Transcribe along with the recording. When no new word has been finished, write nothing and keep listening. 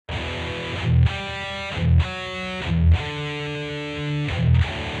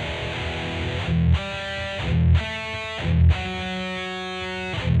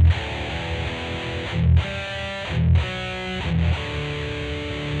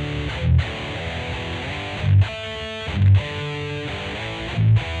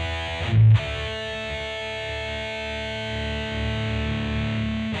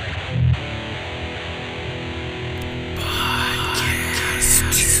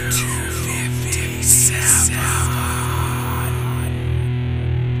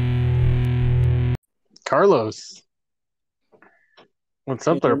Carlos, what's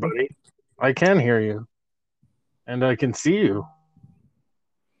Can up there, you hear me? buddy? I can hear you and I can see you.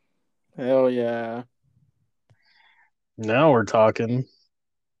 Hell yeah. Now we're talking.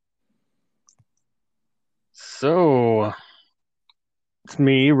 So it's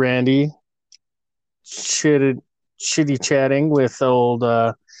me, Randy, chitty, chitty chatting with old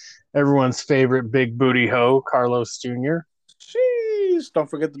everyone's favorite big booty hoe, Carlos Jr. Jeez. Don't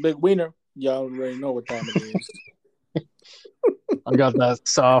forget the big wiener. Y'all already know what time it is. I got that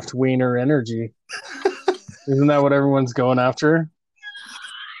soft wiener energy. Isn't that what everyone's going after?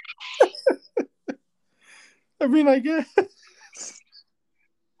 I mean, I guess.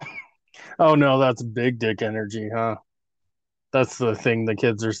 Oh no, that's big dick energy, huh? That's the thing the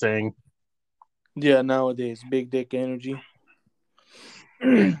kids are saying. Yeah, nowadays, big dick energy.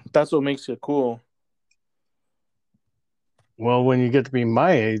 That's what makes it cool. Well, when you get to be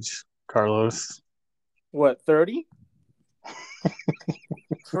my age, Carlos, What, 30?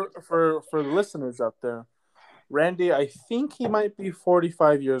 For the listeners out there, Randy, I think he might be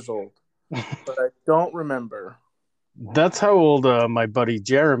 45 years old, but I don't remember. that's how old my buddy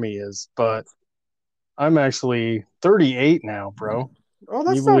Jeremy is, but I'm actually 38 now, bro. Oh,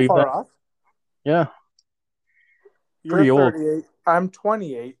 Can you that's not believe that? far off. Yeah, You're pretty old. 38. I'm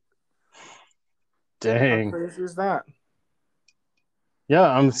 28. How Dang. crazy is that? Yeah,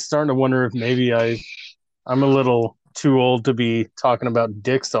 I'm starting to wonder if maybe I'm a little too old to be talking about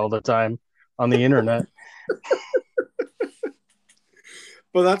dicks all the time on the internet.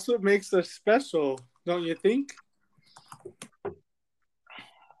 But that's what makes us special, don't you think?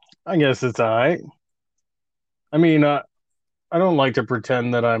 I guess it's all right. I mean, I don't like to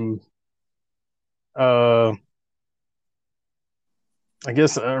pretend that I'm, uh, I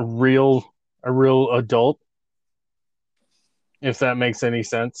guess a real adult, if that makes any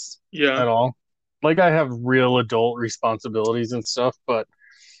sense Yeah. at all. Like I have real adult responsibilities and stuff, but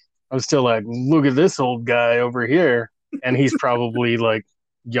I'm still like, look at this old guy over here, and he's probably like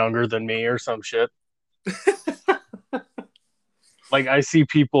younger than me or some shit. Like I see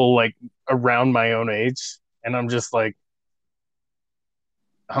people like around my own age, and I'm just like,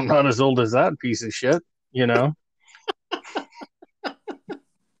 I'm not as old as that piece of shit, you know?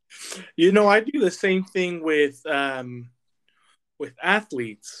 I do the same thing with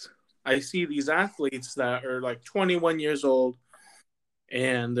athletes. I see these athletes that are like 21 years old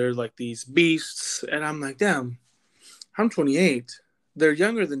and they're like these beasts and I'm like, "Damn, I'm 28. They're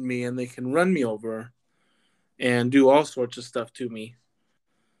younger than me and they can run me over and do all sorts of stuff to me."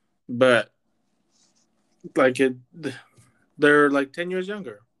 But like it they're like 10 years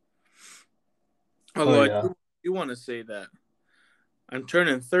younger. Oh Although I yeah. do want to say that I'm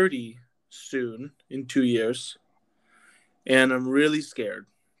turning 30 soon in 2 years and I'm really scared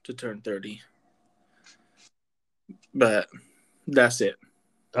to turn 30. But that's it.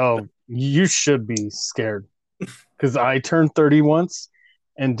 Oh, you should be scared because I turned 30 once,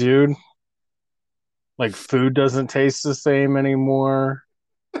 and dude, like food doesn't taste the same anymore.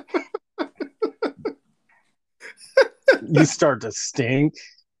 You start to stink.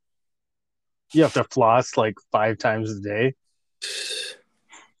 You have to floss like 5 times a day,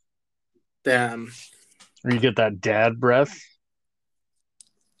 Damn. or you get that dad breath.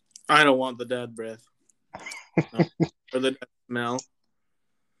 I don't want the dad breath. No. Or the dad smell.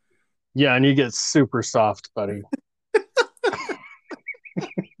 Yeah, and you get super soft, buddy.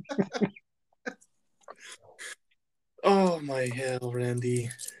 Oh my hell, Randy.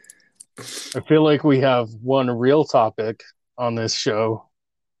 I feel like we have one real topic on this show,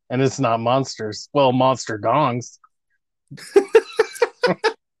 and it's not monsters. Well, monster dongs. I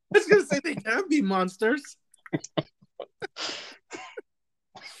was gonna say they can be monsters.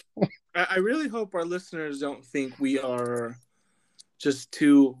 I really hope our listeners don't think we are just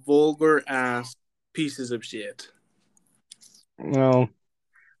two vulgar ass pieces of shit. Well,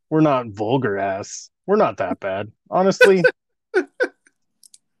 we're not vulgar ass. We're not that bad. Honestly,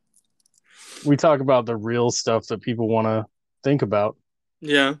 we talk about the real stuff that people want to think about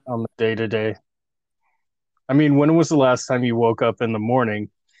Yeah. on the day to day. I mean, when was the last time you woke up in the morning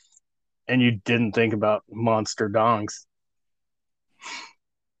and you didn't think about monster dongs?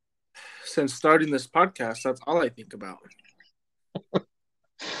 Since starting this podcast, that's all I think about.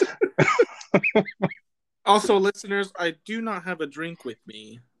 Also, listeners, I do not have a drink with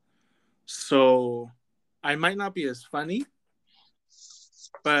me. So I might not be as funny,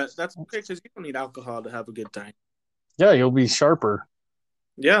 but that's okay because you don't need alcohol to have a good time. Yeah, you'll be sharper.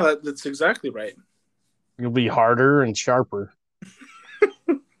 Yeah, that's exactly right. You'll be harder and sharper.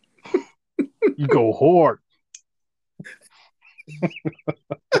 You go hard.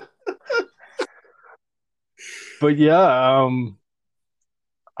 But yeah,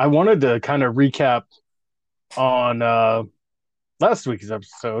 I wanted to kind of recap on last week's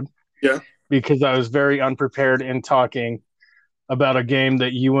episode Yeah. because I was very unprepared in talking about a game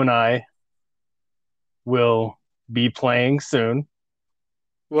that you and I will be playing soon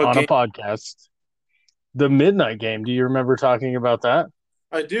What on a game? podcast. The Midnight Game. Do you remember talking about that?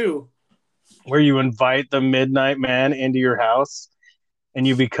 I do. Where you invite the Midnight Man into your house and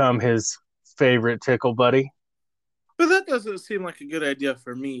you become his favorite tickle buddy. But that doesn't seem like a good idea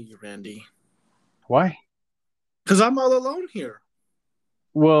for me, Randy. Why? Because I'm all alone here.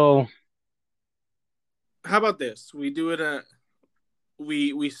 Well, How about this? We do it at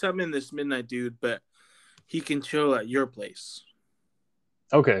we summon this midnight dude, but he can chill at your place.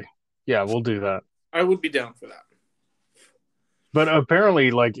 okay. Yeah, we'll do that. I would be down for that. But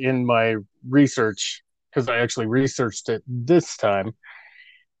apparently, like in my research, because I actually researched it this time,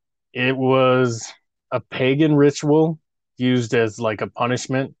 it was a pagan ritual used as like a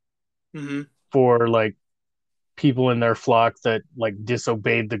punishment Mm-hmm. for like people in their flock that like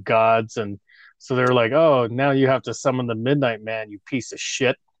disobeyed the gods. And so they're like, oh, now you have to summon the Midnight Man, you piece of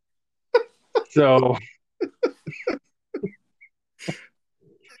shit. So,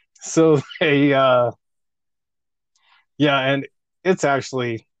 so they, yeah, and it's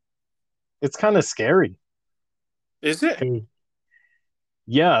actually, it's kind of scary. Is it?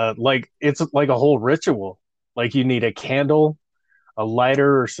 Yeah, like it's like a whole ritual. Like you need a candle, a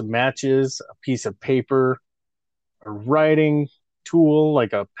lighter or some matches, a piece of paper, a writing tool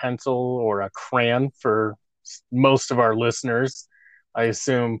like a pencil or a crayon for most of our listeners. I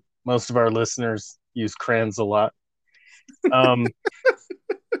assume most of our listeners use crayons a lot. Um,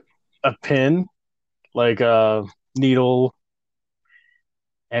 a pin, like a needle,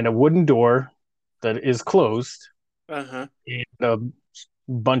 and a wooden door that is closed, Uh-huh. and a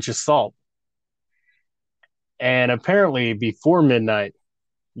bunch of salt. And apparently, before midnight,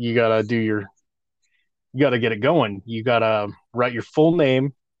 you gotta do your you got to get it going. You got to write your full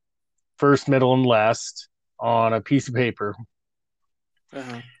name, first, middle, and last on a piece of paper.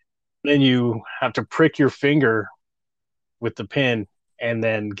 Uh-huh. Then you have to prick your finger with the pin and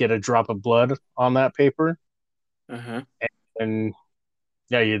then get a drop of blood on that paper. Uh-huh. And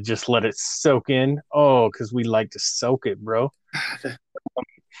yeah, you just let it soak in. Oh, because we like to soak it, bro.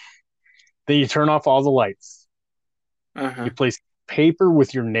 Then you turn off all the lights. Uh-huh. You place paper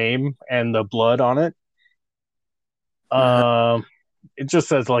with your name and the blood on it. Uh-huh. Um, it just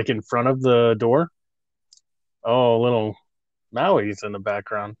says like in front of the door. Oh, little Maui's in the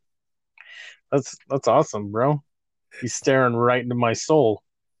background. That's awesome, bro. He's staring right into my soul.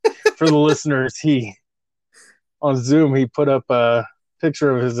 For the listeners, he on Zoom he put up a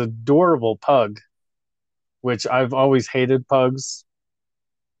picture of his adorable pug, which I've always hated pugs,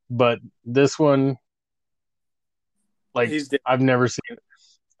 but this one, like He's dead. I've never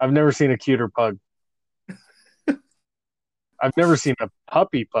seen a cuter pug. I've never seen a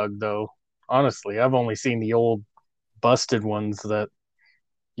puppy pug though. Honestly, I've only seen the old busted ones that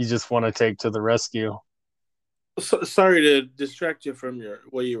you just want to take to the rescue. Sorry to distract you from your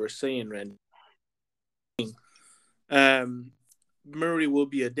what you were saying, Randy. Um, Murray will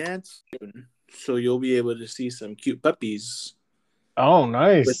be a dance soon, so you'll be able to see some cute puppies Oh, with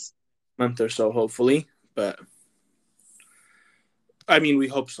nice. a month or so, hopefully. But I mean, we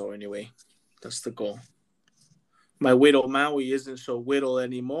hope so anyway. That's the goal. My widow Maui isn't so widow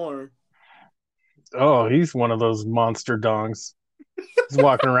anymore. Oh, he's one of those monster dongs. He's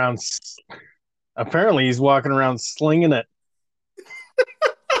walking around. Apparently, he's walking around slinging it.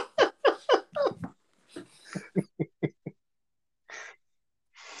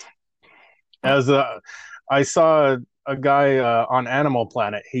 As I saw a guy on Animal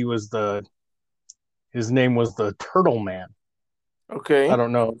Planet. His name was the Turtle Man. I Okay.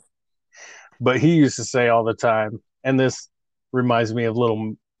 don't know, but he used to say all the time, and this reminds me of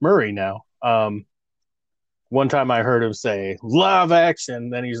Little Murray now. One time I heard him say "live action,"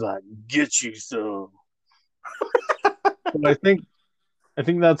 then he's like, "Get you some." So I think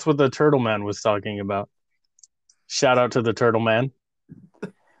that's what the Turtle Man was talking about. Shout out to the Turtle Man.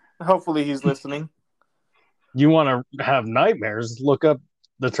 Hopefully he's listening. You want to have nightmares? Look up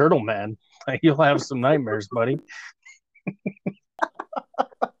the Turtle Man. You'll have some nightmares, buddy.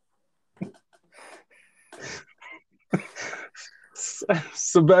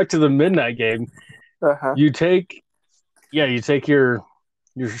 So back to the midnight game. Uh-huh. You take you take your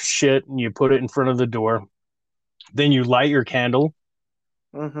shit and you put it in front of the door. Then you light your candle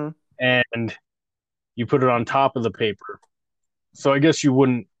Mm-hmm. and you put it on top of the paper. So I guess you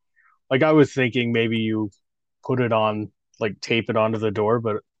wouldn't like I was thinking maybe you put it on like tape it onto the door,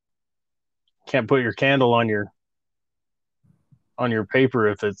 but can't put your candle on your on your paper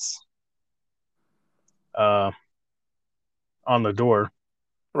if it's uh on the door.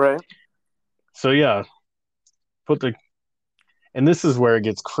 Right. So yeah, put the and this is where it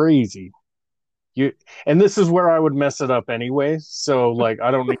gets crazy. You and this is where I would mess it up anyway. So like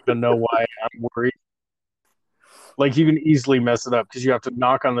I don't even know why I'm worried. Like you can easily mess it up because you have to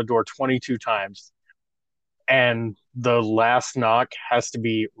knock on the door 22 times and the last knock has to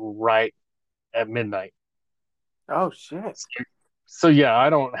be right at midnight. Oh shit. So yeah, I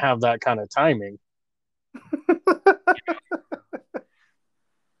don't have that kind of timing.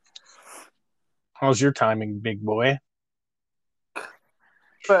 How's your timing, big boy?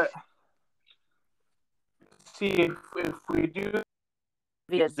 But see, if we do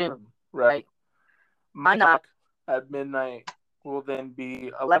via Zoom, right? My knock at midnight will then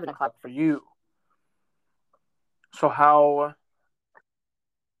be 11 o'clock for you. So how?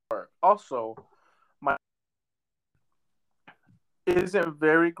 Also, my isn't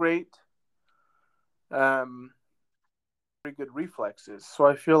very great. Um, very good reflexes. So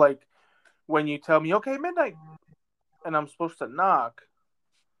I feel like when you tell me, okay, midnight, and I'm supposed to knock,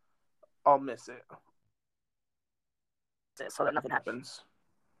 I'll miss it. So that nothing happens.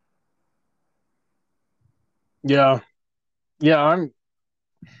 Yeah. Yeah, I'm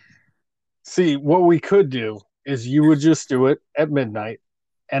see what we could do is you would just do it at midnight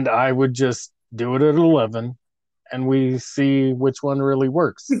and I would just do it at 11 and we see which one really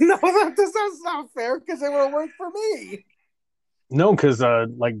works. No, that's not fair because it will work for me. No, because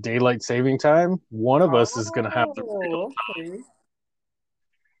like daylight saving time, one of us is gonna have the real Oh, okay.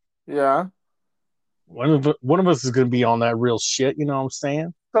 Yeah. one of us is gonna be on that real shit, you know what I'm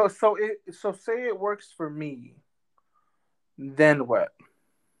saying? So say it works for me. Then what?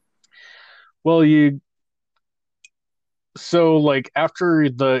 Well, you so like after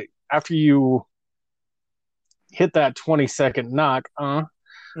you hit that 20-second knock,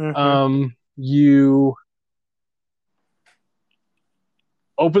 Mm-hmm. you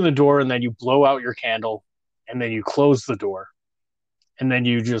open the door and then you blow out your candle and then you close the door and then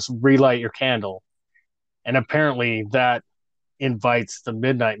you just relight your candle. And apparently that invites the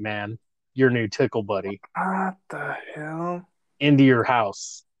Midnight Man, your new tickle buddy, What the hell? into your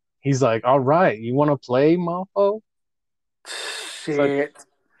house. He's like, all right, you want to play, mofo? It's like, Shit.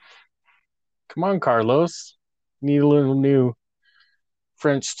 come on, Carlos. Need a little new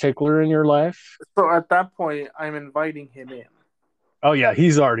French tickler in your life? So at that point, I'm inviting him in. Oh, yeah,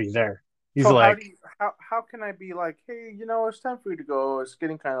 he's already there. He's So like, how can I be like, hey, it's time for you to go. It's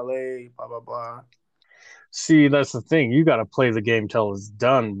getting kind of late. Blah blah blah. see, that's the thing. You got to play the game till it's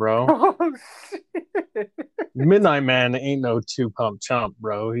done, bro. Oh shit. Midnight Man ain't no two pump chump,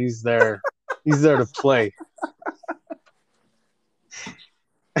 bro. He's there. He's there to play.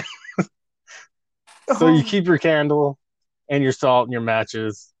 So you Oh. keep your candle and your salt and your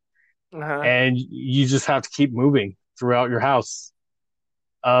matches, Uh-huh. and you just have to keep moving throughout your house.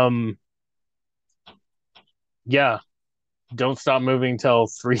 Um, yeah, don't stop moving till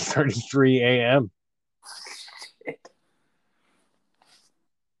 3:33 a.m.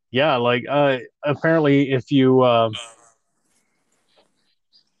 Yeah, like apparently if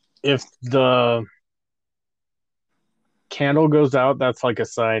the candle goes out, that's like a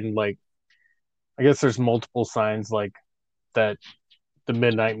sign. Like I guess there's multiple signs like that the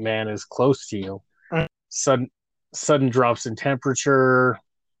Midnight Man is close to you. Mm. Sudden drops in temperature,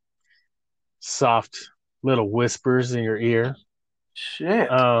 soft little whispers in your ear. Shit.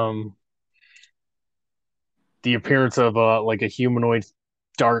 Um, the appearance of like a humanoid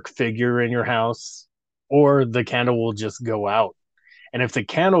dark figure in your house, or the candle will just go out. And if the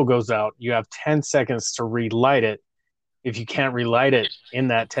candle goes out, you have 10 seconds to relight it. If you can't relight it in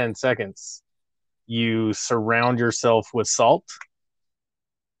that 10 seconds, you surround yourself with salt.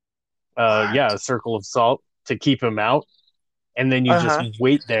 Yeah, What? a circle of salt to keep him out. And then you just Uh-huh.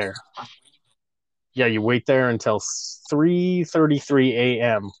 wait there. Yeah, you wait there until 3:33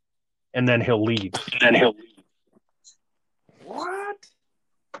 a.m. and then he'll leave. Then he'll. What?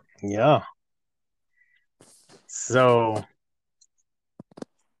 Yeah. So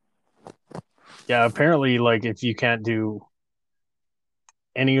yeah, apparently, like if you can't do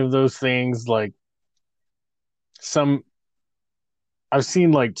any of those things, like some I've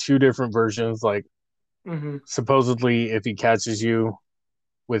seen like two different versions. Like Mm-hmm. supposedly, if he catches you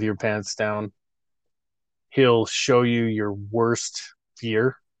with your pants down, he'll show you your worst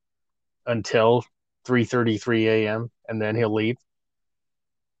fear until 3:33 a.m. and then he'll leave,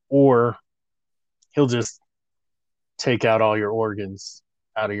 or he'll just take out all your organs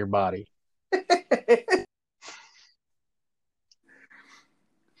out of your body.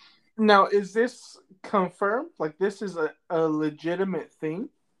 Now, is this confirmed? Like this is a legitimate thing?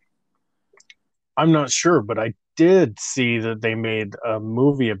 I'm not sure, but I did see that they made a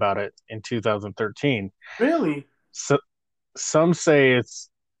movie about it in 2013. Really? So some say it's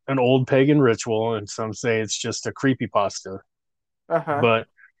an old pagan ritual, and some say it's just a creepypasta. Uh huh. But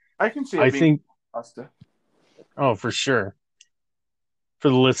I can see I it being think, pasta. oh, for sure. For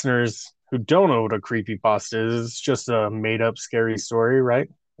the listeners who don't know what a creepypasta is, it's just a made up scary story, right?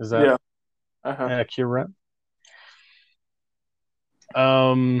 Is that Yeah. Uh huh. accurate?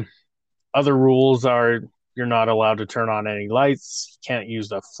 Um, Other rules are you're not allowed to turn on any lights, you can't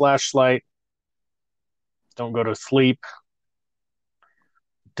use a flashlight, don't go to sleep,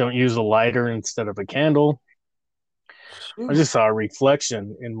 don't use a lighter instead of a candle. I Shoot. just saw a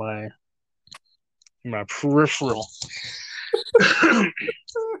reflection in my peripheral.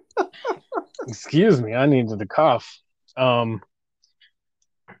 Excuse me, I needed to cough. Um,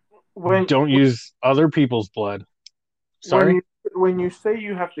 When don't use other people's blood. when Sorry. you when you say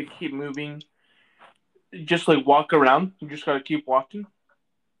you have to keep moving, just like walk around. You just gotta keep walking.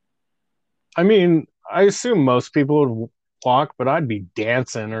 I mean, I assume most people would walk, but I'd be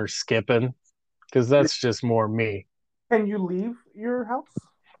dancing or skipping because that's just more me. Can you leave your house?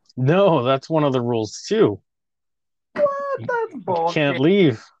 No, that's one of the rules too. What? You That's can't bullshit.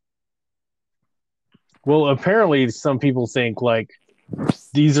 leave. Well, apparently, some people think like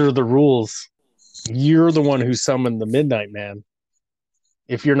these are the rules. You're the one who summoned the Midnight Man.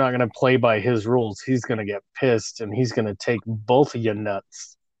 If you're not going to play by his rules, he's going to get pissed and he's going to take both of you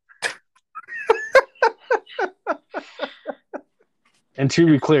nuts. And to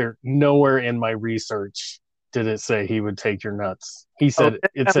be clear, nowhere in my research did it say he would take your nuts. Okay.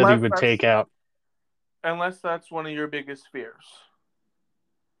 It said he would take out. Unless that's one of your biggest fears.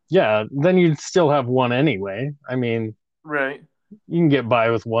 Yeah, then you'd still have one anyway. I mean, Right. you can get by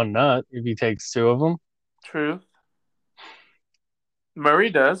with one nut if he takes two of them. Truth. Murray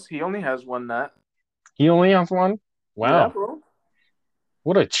does. He only has one nut. He only has one. Yeah, Wow, bro.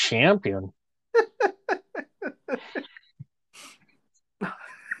 what a champion!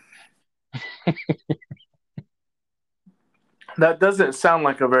 That doesn't sound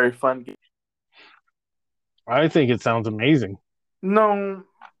like a very fun game. I think it sounds amazing. No,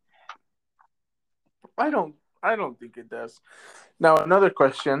 I don't. I don't think it does. Now, another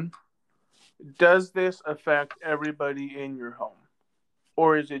question: does this affect everybody in your home,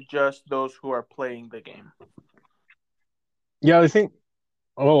 or is it just those who are playing the game? Yeah, I think.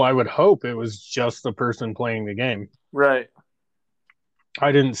 Oh, I would hope it was just the person playing the game. Right.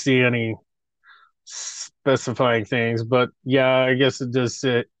 I didn't see any specifying things, but yeah, I guess it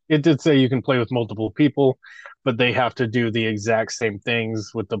did say you can play with multiple people, but they have to do the exact same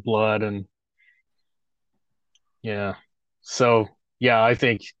things with the blood and yeah. So yeah, I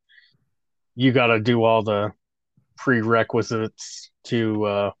think you got to do all the prerequisites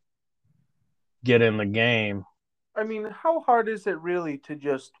to get in the game. I mean, how hard is it really to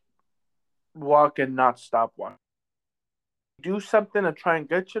just walk and not stop walking? Do something to try and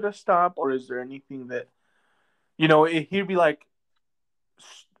get you to stop, or is there anything that he'd be like,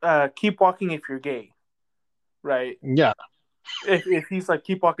 keep walking if you're gay, right? Yeah. If he's like,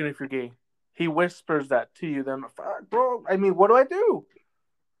 keep walking if you're gay, he whispers that to you. Then, fuck, bro. I mean, what do I do?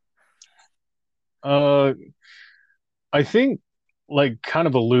 Uh, I think like kind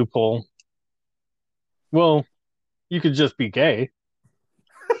of a loophole. Well, you could just be gay,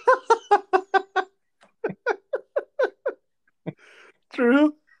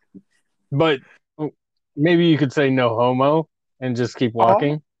 True. but maybe you could say no homo and just keep Oh,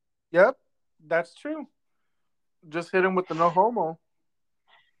 walking. yep, that's true. Just hit him with the no homo.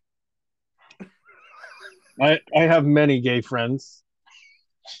 I have many gay friends.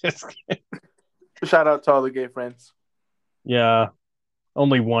 Shout out to all the gay friends. Yeah,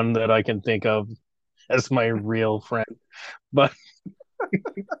 only one that I can think of as my real friend.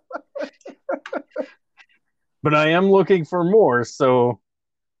 But I am looking for more, so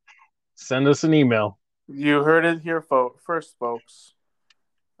send us an email. You heard it here, first, folks.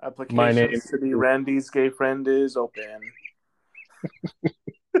 My name Applications to be is, Randy's gay friend is open.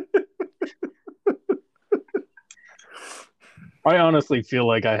 I honestly feel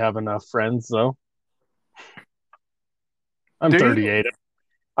like I have enough friends though. I'm Do you? 38.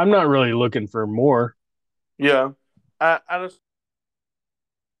 I'm not really looking for more. Yeah. I just,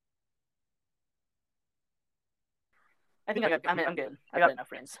 I think I'm good. I got enough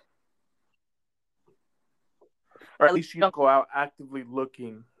friends. or at least you don't go out actively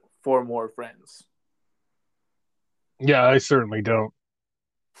looking for more friends. Yeah, I certainly don't.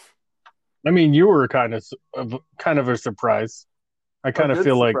 I mean, you were kind of a surprise. I A kind of good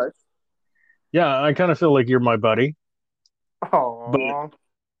feel like surprise. Yeah, I kind of feel like you're my buddy, but Oh,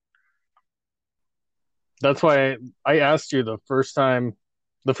 that's why I asked you the first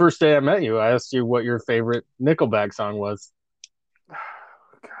day I met you. I asked you what your favorite Nickelback song was.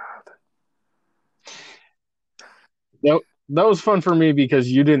 God. That was fun for me because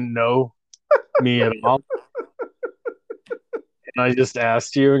you didn't know me at all, and I just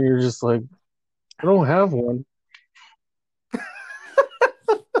asked you, and you're just like, I don't have one.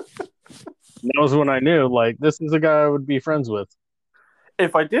 And that was when I knew, like, this is a guy I would be friends with.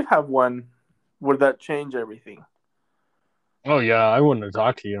 If I did have one, would that change everything? Oh yeah, I wouldn't have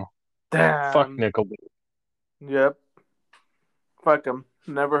talked to you. Fuck Damn. Nickelback. Yep. Fuck 'em.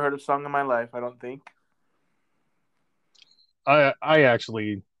 Never heard a song in my life, I don't think. I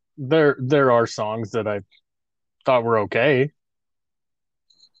actually there are songs that I thought were okay,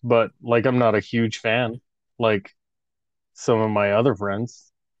 but like I'm not a huge fan. Like some of my other friends.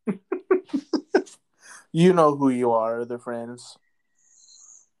 You know who you are, the friends.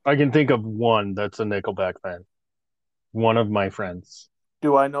 I can think of one that's a Nickelback fan. One of my friends.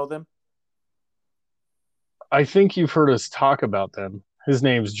 Do I know them? I think you've heard us talk about them. His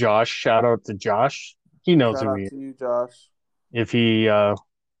name's Josh. Shout out to Josh. He knows Shout who out he is. to you, Josh. If he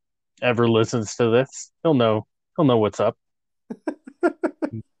ever listens to this, he'll know. He'll know what's up.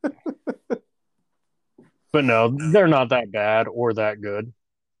 But no, they're not that bad or that good.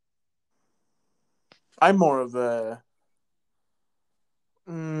 I'm more of a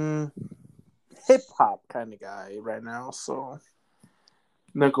mm, hip hop kind of guy right now, so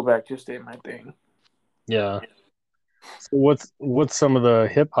Nickelback just ain't my thing. Yeah. So what's some of the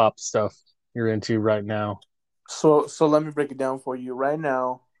hip hop stuff you're into right now? So let me break it down for you. Right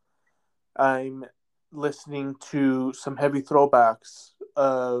now, I'm listening to some heavy throwbacks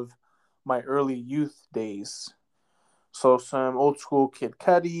of my early youth days. So some old school Kid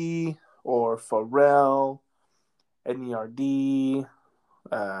Cudi or Pharrell, NERD,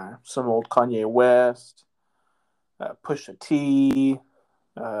 some old Kanye West, Pusha T.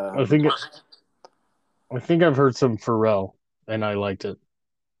 I Um, think I think I've heard some Pharrell and I liked it.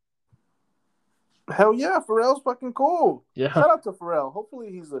 Hell yeah, Pharrell's fucking cool. Yeah. Shout out to Pharrell.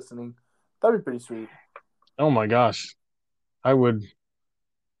 Hopefully he's listening. That'd be pretty sweet. Oh my gosh. I would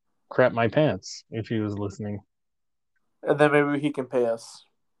crap my pants if he was listening. And then maybe he can pay us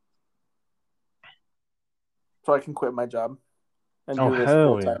so I can quit my job and Oh do this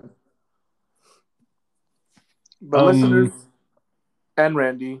full hell yeah. time. But listeners Um and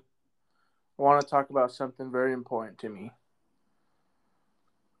Randy, I want to talk about something very important to me.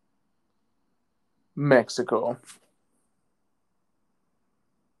 Mexico.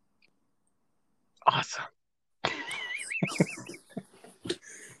 awesome.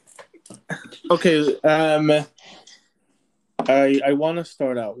 Okay, I want to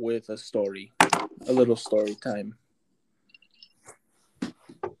start out with a story, a little story time.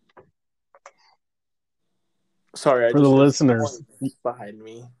 Sorry, I For the just heard listeners, noise behind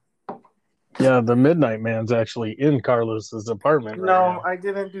me. yeah, the Midnight Man's actually in Carlos's apartment right No, now. I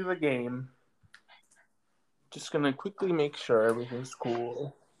didn't do the game. Just gonna quickly make sure everything's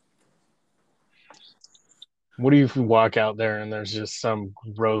cool. What do you walk out there and there's just some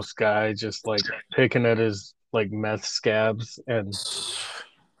gross guy just like picking at his like meth scabs and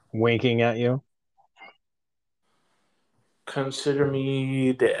winking at you? Consider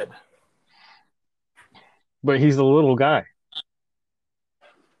me dead. But he's a little guy.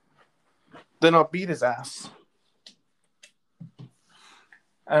 Then I'll beat his ass.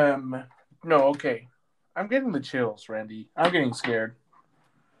 Um, no, okay. I'm getting the chills, Randy. I'm getting scared.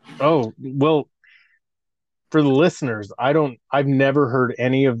 Oh, well, for the listeners, I've never heard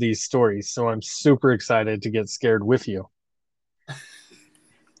any of these stories, so I'm super excited to get scared with you.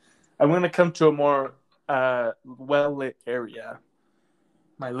 I'm gonna come to a more well lit area.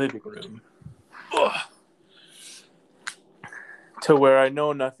 My living room. Ugh. To where I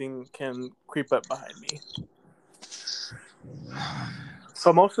know nothing can creep up behind me.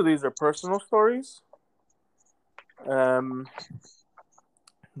 So most of these are personal stories. Um,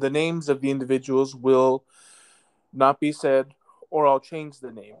 the names of the individuals will not be said, or I'll change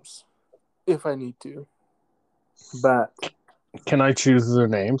the names if I need to. But Can I choose their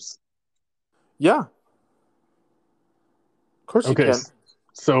names? yeah, of course you Okay, can.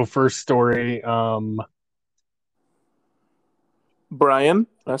 so first story, Brian,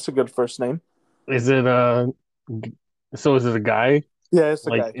 that's a good first name. is it is it a guy Yeah, it's the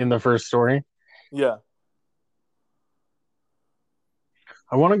like guy. in the first story? Yeah.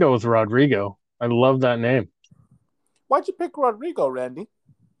 I want to go with Rodrigo. I love that name Why'd you pick Rodrigo, Randy?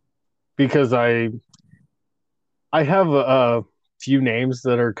 because I have few names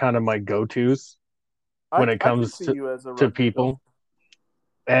that are kind of my go-tos when it I can comes see you as a to Rodrigo. people.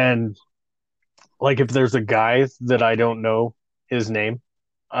 And like if there's a guy that I don't know his name,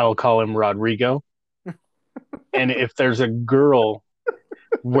 I'll call him Rodrigo. And if there's a girl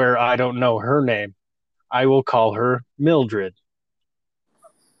where I don't know her name, I will call her Mildred.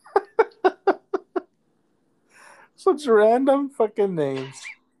 Such random fucking names.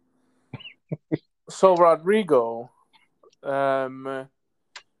 So Rodrigo,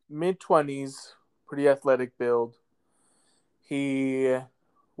 mid-20s, pretty athletic build. He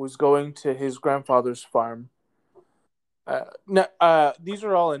was going to his grandfather's farm. These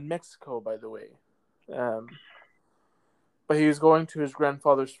are all in Mexico, by the way. Um, but he was going to his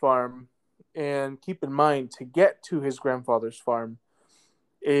grandfather's farm, and keep in mind, to get to his grandfather's farm,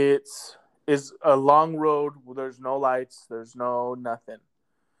 it's is a long road. There's no lights. There's no nothing,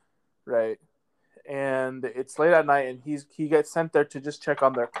 right? And it's late at night, and he gets sent there to just check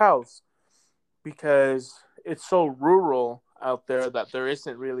on their cows because it's so rural out there that there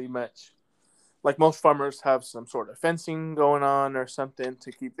isn't really much. Like most farmers have some sort of fencing going on or something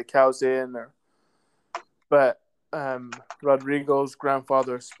to keep the cows in, but Rodrigo's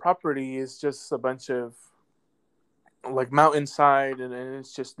grandfather's property is just a bunch of like mountainside, and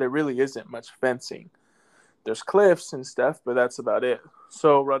it's just there really isn't much fencing. There's cliffs and stuff, but that's about it.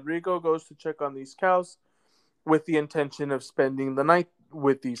 So Rodrigo goes to check on these cows with the intention of spending the night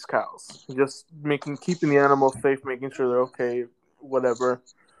with these cows, just keeping the animals safe, making sure they're okay, whatever.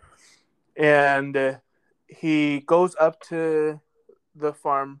 And he goes up to the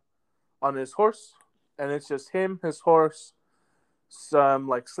farm on his horse, and it's just him, his horse, some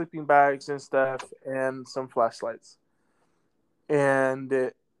like sleeping bags and stuff, and some flashlights.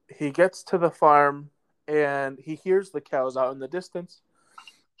 And he gets to the farm, and he hears the cows out in the distance.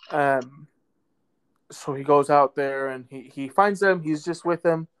 Um, so he goes out there, and he finds them. He's just with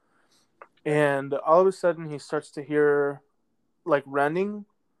them, and all of a sudden he starts to hear like running,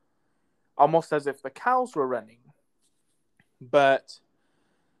 almost as if the cows were running. But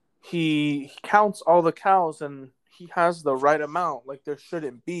he counts all the cows, and he has the right amount. Like there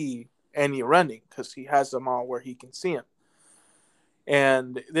shouldn't be any running because he has them all where he can see them.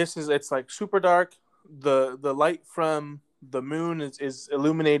 And it's like super dark. The light from the moon is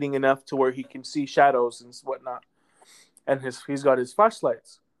illuminating enough to where he can see shadows and whatnot. And he's got his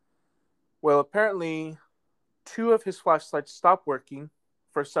flashlights. Well, apparently, two of his flashlights stopped working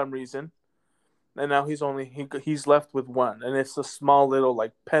for some reason, and now he's left with one, and it's a small little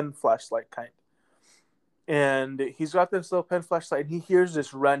like pen flashlight kind. And he's got this little pen flashlight, and he hears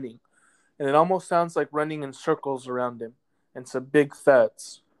this running, and it almost sounds like running in circles around him, and some big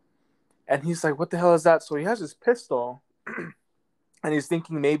thuds. And he's like, "What the hell is that?" So he has his pistol, and he's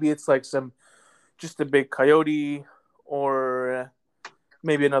thinking maybe it's like just a big coyote, or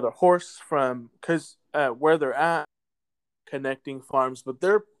maybe another horse from because where they're at, connecting farms, but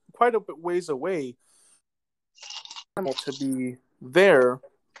they're quite a bit ways away. To be there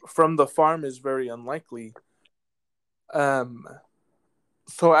from the farm is very unlikely. Um,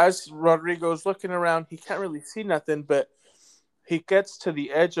 so as Rodrigo's looking around, he can't really see nothing, but he gets to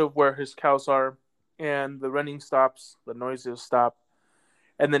the edge of where his cows are, and the running stops, the noises stop,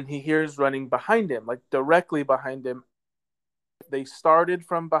 and then he hears running behind him, like directly behind him. They started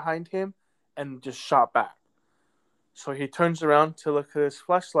from behind him and just shot back. So he turns around to look at his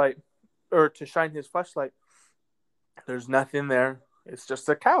flashlight, or to shine his flashlight. There's nothing there. It's just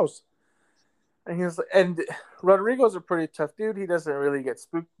the cows. And Rodrigo's a pretty tough dude. He doesn't really get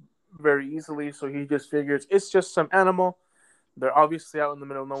spooked very easily, so he just figures it's just some animal. They're obviously out in the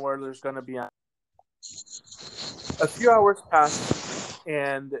middle of nowhere. There's going to be a few hours pass,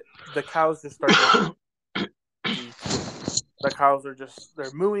 and the cows just start going crazy. The cows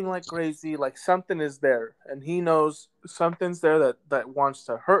they're mooing like crazy, like something is there, and he knows something's there that wants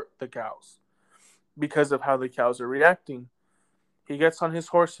to hurt the cows because of how the cows are reacting. He gets on his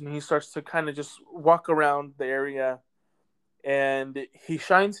horse, and he starts to kind of just walk around the area, and he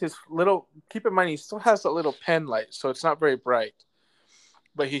shines his little, keep in mind he still has that little pen light, so it's not very bright,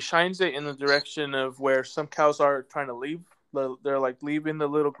 but he shines it in the direction of where some cows are trying to leave. They're like leaving the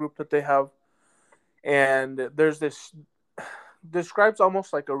little group that they have, and there's this describes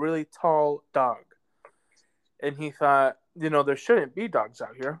almost like a really tall dog, and he thought, there shouldn't be dogs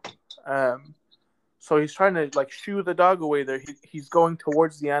out here. So he's trying to like shoo the dog away there. He's going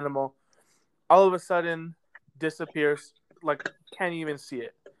towards the animal. All of a sudden, disappears, like can't even see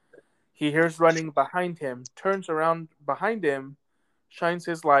it. He hears running behind him, turns around behind him, shines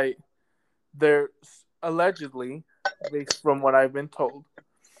his light. There, allegedly, based from what I've been told,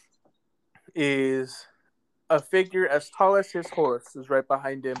 is A figure as tall as his horse is right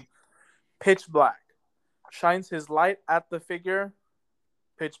behind him, pitch black. Shines his light at the figure,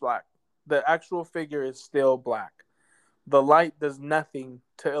 pitch black. The actual figure is still black. The light does nothing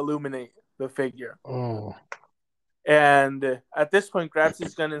to illuminate the figure. Oh. And at this point, grabs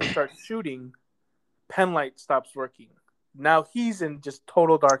his gun and starts shooting. Pen light stops working. Now he's in just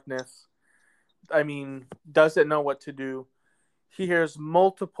total darkness. I mean, doesn't know what to do. He hears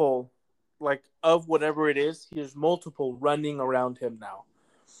multiple, like, of whatever it is, he hears multiple running around him now.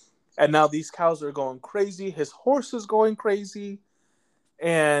 And now these cows are going crazy. His horse is going crazy.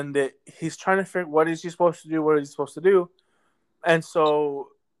 And he's trying to figure what is he supposed to do, what is he supposed to do. And so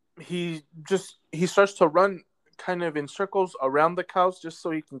he starts to run kind of in circles around the cows just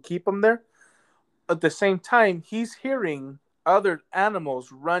so he can keep them there. At the same time, he's hearing other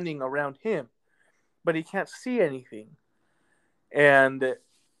animals running around him, but he can't see anything. And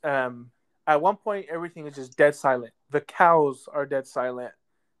at one point, everything is just dead silent. The cows are dead silent.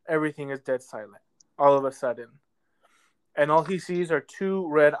 Everything is dead silent all of a sudden. And all he sees are two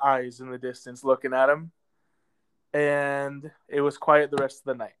red eyes in the distance looking at him. And it was quiet the rest of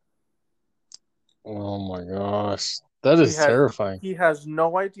the night. Oh my gosh. That is terrifying. He has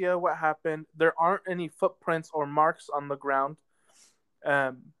no idea what happened. There aren't any footprints or marks on the ground.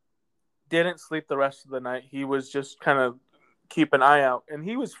 Didn't sleep the rest of the night. He was just kind of keep an eye out. And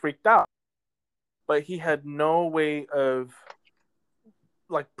he was freaked out. But he had no way of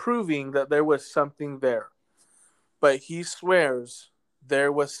like proving that there was something there. But he swears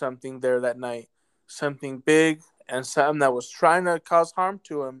there was something there that night. Something big and something that was trying to cause harm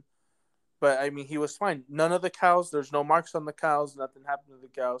to him. But, I mean, he was fine. None of the cows, there's no marks on the cows. Nothing happened to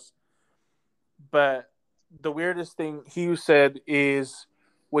the cows. But the weirdest thing he said is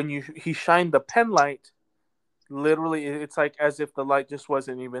when he shined the pen light, literally it's like as if the light just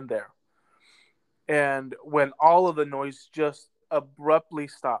wasn't even there. And when all of the noise just abruptly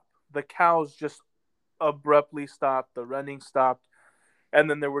stopped, the cows just abruptly stopped, the running stopped, and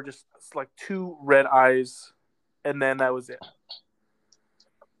then there were just like two red eyes, and then that was it.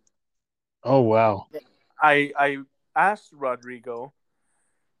 Oh, wow. I asked Rodrigo,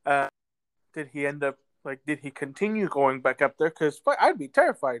 did he end up, like, did he continue going back up there? Because I'd be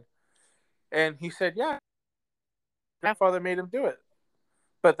terrified. And he said, yeah, grandfather made him do it.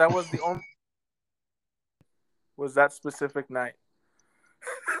 But that was the only, was that specific night.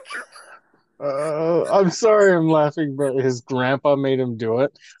 I'm sorry I'm laughing, but his grandpa made him do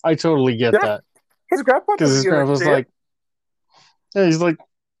it. I totally get that. His grandpa Because his grandpa's like, yeah, he's like,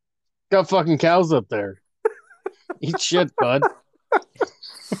 got fucking cows up there. Eat shit, bud.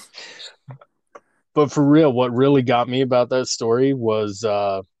 But for real, what really got me about that story was,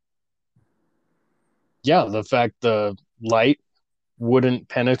 the fact the light wouldn't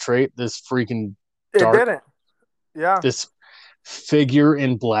penetrate this freaking dark. It didn't. Yeah. This figure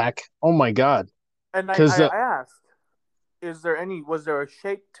in black. Oh my god. And I asked, was there a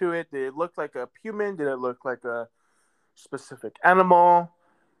shape to it? Did it look like a human? Did it look like a specific animal?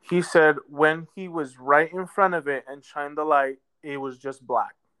 He said when he was right in front of it and shined the light, it was just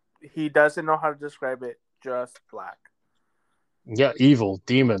black. He doesn't know how to describe it, just black. Yeah, evil,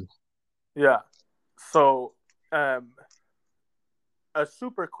 demon. Yeah. So, a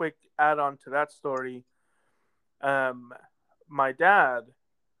super quick add-on to that story. My dad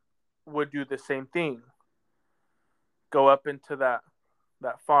would do the same thing. Go up into that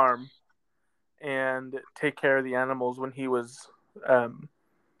farm and take care of the animals when he was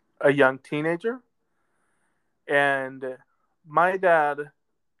a young teenager. And my dad,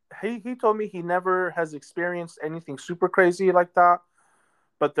 he told me he never has experienced anything super crazy like that.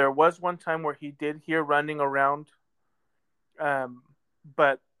 But there was one time where he did hear running around.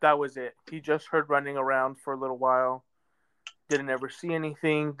 But that was it. He just heard running around for a little while. Didn't ever see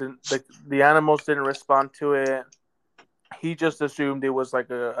anything. The animals didn't respond to it. He just assumed it was like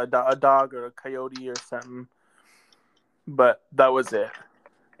a dog or a coyote or something. But that was it.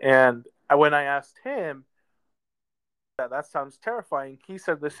 And when I asked him, that sounds terrifying, he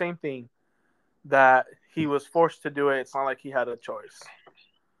said the same thing, that he was forced to do it. It's not like he had a choice.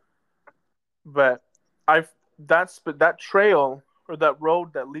 But that trail or that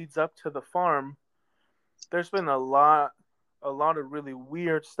road that leads up to the farm, there's been a lot of really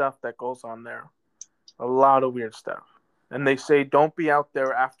weird stuff that goes on there. A lot of weird stuff. And they say don't be out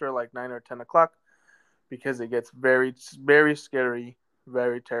there after like 9 or 10 o'clock because it gets very, very scary,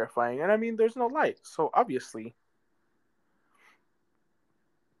 very terrifying. And I mean, there's no light. So obviously.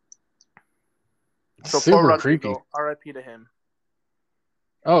 So super poor creepy. Rodrigo, R.I.P. to him.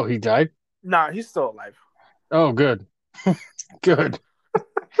 Oh, he died? Nah, he's still alive. Oh, good. Good.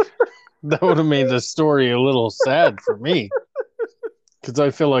 That would have made the story a little sad for me because I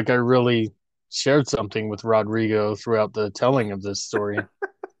feel like I really shared something with Rodrigo throughout the telling of this story.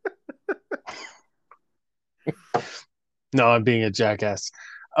 No, I'm being a jackass.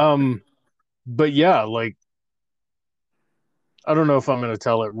 Um, but yeah, like I don't know if I'm going to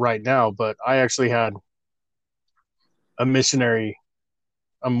tell it right now, but I actually had a missionary,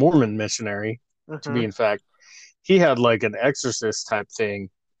 a Mormon missionary, to be Mm-hmm. in fact. He had like an exorcist type thing,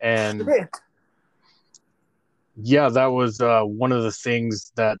 and Shit. yeah, that was one of the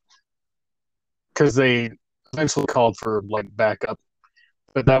things that because they eventually called for like backup,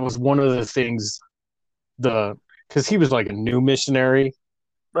 but that was one of the things the because he was like a new missionary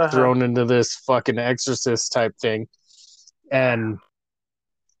Uh-huh. thrown into this fucking exorcist type thing, and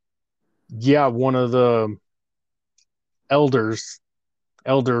yeah, one of the elders,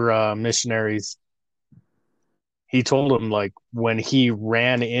 elder missionaries, he told him like when he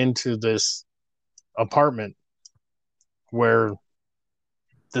ran into this apartment where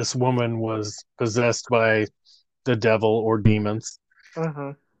this woman was possessed by the devil or demons.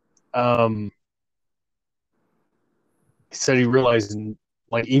 Mm-hmm. Um, he said he realized,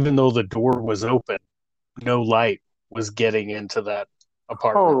 like, even though the door was open, no light was getting into that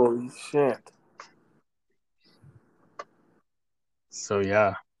apartment. Holy shit. So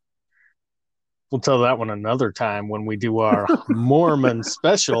yeah, we'll tell that one another time when we do our Mormon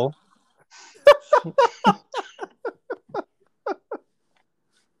special.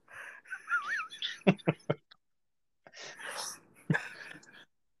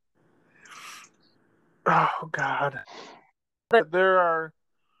 Oh God. There are,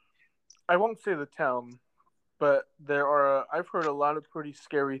 I won't say the town, but there are, I've heard a lot of pretty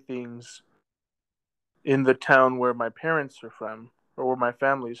scary things in the town where my parents are from, or where my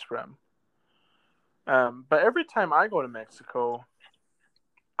family's from. But every time I go to Mexico,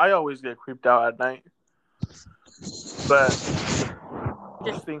 I always get creeped out at night. But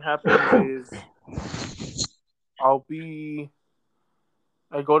this thing happens is I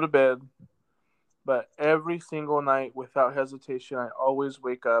go to bed, but every single night without hesitation, I always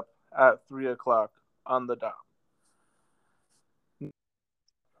wake up at 3 o'clock on the dot.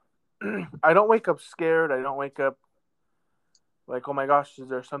 I don't wake up scared. I don't wake up like, oh my gosh, is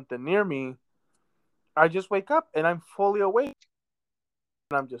there something near me? I just wake up and I'm fully awake.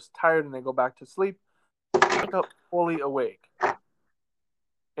 And I'm just tired and I go back to sleep. I wake up fully awake.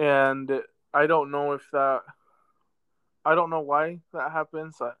 And I don't know if that, I don't know why that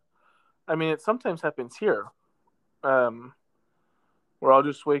happens. I mean, it sometimes happens here, um, where I'll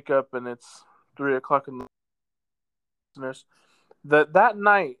just wake up and it's 3 o'clock in the listeners. That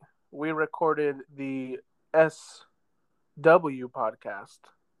night we recorded the SW podcast.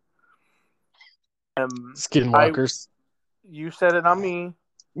 I Skinwalkers. You said it on me.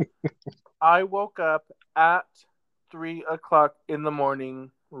 I woke up at 3 o'clock in the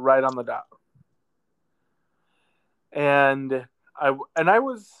morning, right on the dot, and I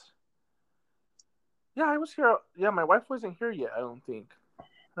was yeah I was here. Yeah, my wife wasn't here yet. I don't think.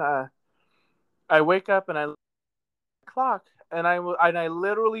 Uh, I wake up and I look at the clock and I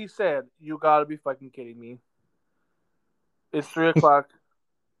literally said, "You gotta be fucking kidding me! It's 3 o'clock.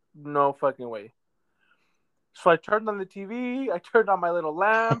 No fucking way." So I turned on the TV. I turned on my little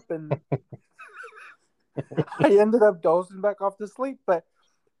lamp, and I ended up dozing back off to sleep. But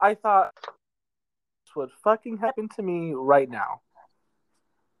I thought this would fucking happen to me right now.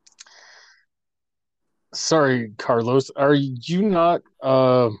 Sorry, Carlos. Are you not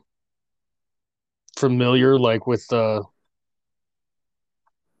familiar like with the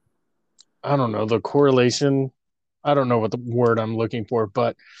I don't know, the correlation? I don't know what the word I'm looking for,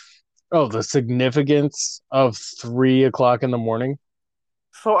 but oh, the significance of 3 o'clock in the morning.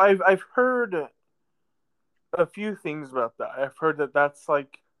 So I've heard a few things about that. I've heard that that's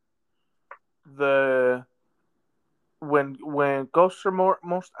like the when ghosts are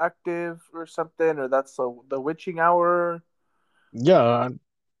most active or something, or that's the witching hour. Yeah,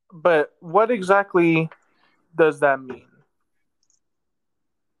 But what exactly does that mean?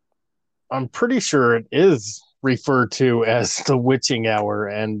 I'm pretty sure it is referred to as the witching hour,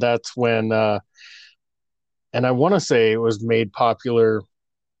 and that's when and I want to say it was made popular.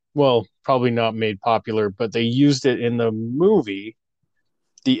 Well, probably not made popular, but they used it in the movie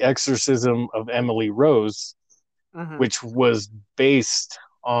The Exorcism of Emily Rose, Mm-hmm. which was based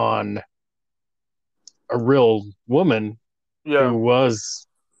on a real woman Yeah. who was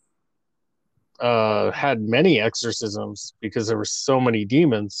had many exorcisms because there were so many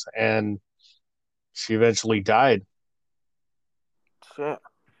demons, and she eventually died. Shit.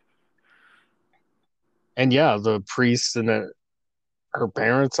 And yeah, the priests and her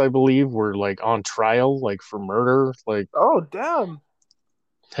parents, I believe, were like on trial, like for murder. Like, Oh, damn.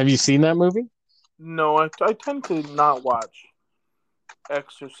 have you seen that movie? No, I tend to not watch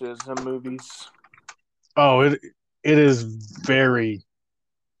exorcism movies. Oh, it is very.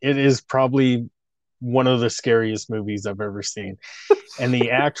 It is probably one of the scariest movies I've ever seen, and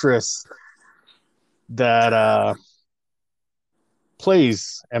the actress that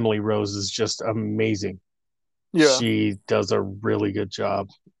plays Emily Rose is just amazing. Yeah. She does a really good job.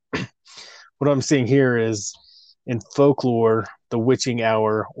 What I'm seeing here is in folklore, the witching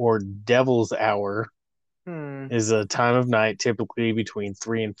hour or devil's hour Hmm. is a time of night typically between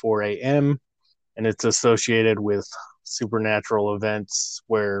 3 and 4 a.m. and it's associated with supernatural events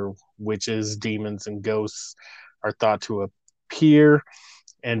where witches, demons, and ghosts are thought to appear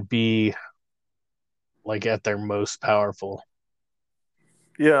and be like at their most powerful.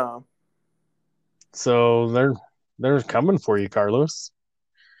 Yeah. So they're coming for you, Carlos.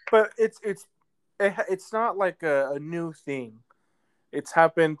 But it's not like a new thing. It's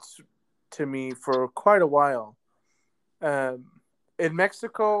happened to me for quite a while. Um, in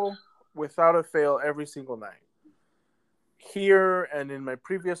Mexico, without a fail, every single night. Here and in my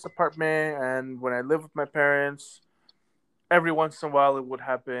previous apartment, and when I lived with my parents, every once in a while it would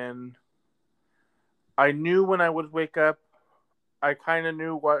happen. I knew when I would wake up. I kind of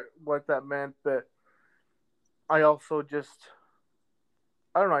knew what that meant, but I also just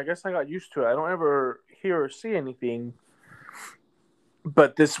I don't know. I guess I got used to it. I don't ever hear or see anything.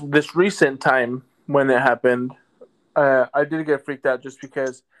 But this recent time when it happened, I did get freaked out just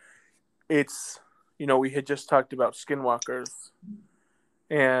because it's we had just talked about skinwalkers,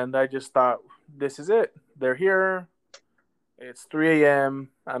 and I just thought this is it. They're here. It's 3 a.m.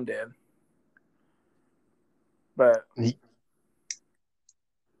 I'm dead. But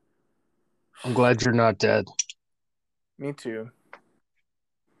I'm glad you're not dead. me too.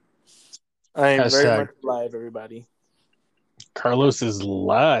 I am very Hashtag much alive, everybody. Carlos is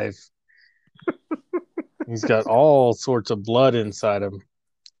live. He's got all sorts of blood inside him.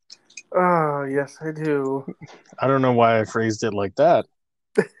 Oh yes, I do. I don't know why I phrased it like that.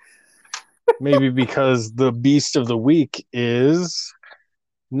 Maybe because the beast of the week is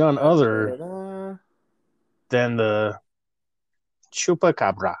none other Da-da-da. than the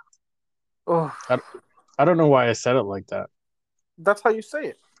Chupacabra. Oh, I, I don't know why I said it like that. that's how you say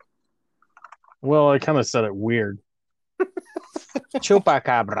it. Well, I kind of said it weird.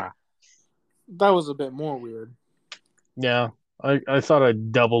 Chupacabra. That was a bit more weird. Yeah, I thought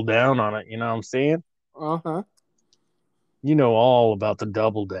I'd double down on it. You know what I'm saying? Uh huh. You know all about the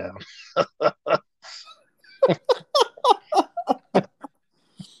double down.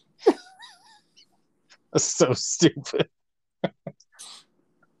 That's so stupid.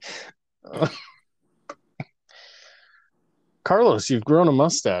 Carlos, you've grown a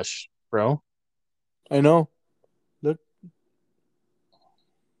mustache, bro. I know. Look,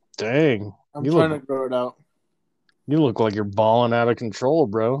 Dang, I'm trying to grow it out. you look like you're balling out of control,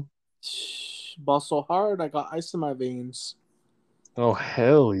 bro. Ball so hard, I got ice in my veins. Oh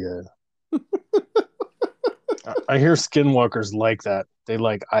hell yeah! I hear skinwalkers like that. They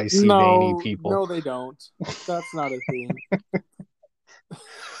like icy, veiny No, people. no, they don't. That's not a thing.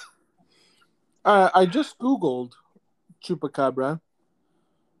 I just Googled Chupacabra,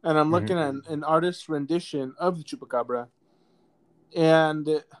 and I'm Mhm. looking at an artist's rendition of the Chupacabra.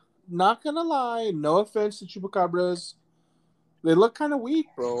 And not gonna lie, no offense to Chupacabras, they look kind of weak,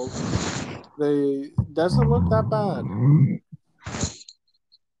 bro. They doesn't look that bad.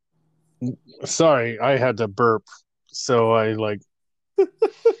 Sorry, I had to burp, so I like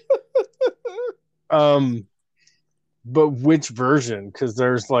um. But which version? Because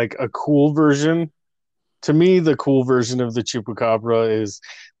there's like a cool version. To me, the cool version of the Chupacabra is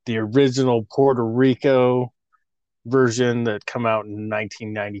the original Puerto Rico version that come out in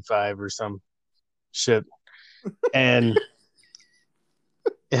 1995 or some shit, and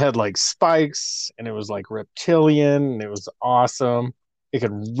it had like spikes and it was like reptilian and it was awesome. It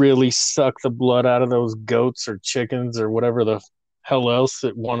could really suck the blood out of those goats or chickens or whatever the hell else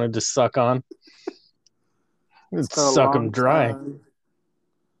it wanted to suck on. It's It'd got a suck them long dry. time.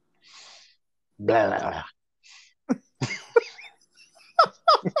 Blah.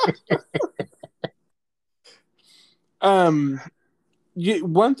 Um,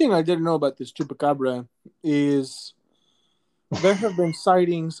 one thing I didn't know about this chupacabra is there have been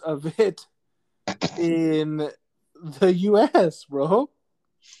sightings of it in the U.S., bro.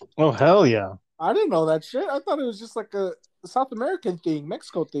 Oh hell yeah! I didn't know that shit. I thought it was just like a South American thing,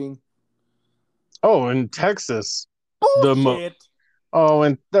 Mexico thing. Oh, in Texas, the mo- Bullshit. oh,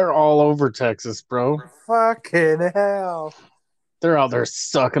 and they're all over Texas, bro. Fucking hell. They're out there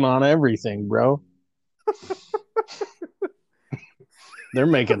sucking on everything, bro. They're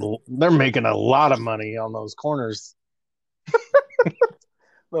making a lot of money on those corners.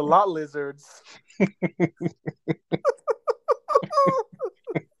 The lot lizards.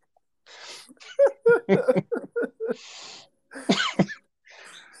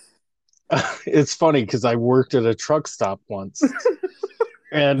 It's funny because I worked at a truck stop once,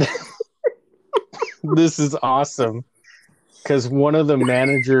 and this is awesome because one of the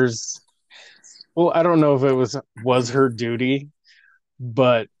managers, well, I don't know if it was her duty,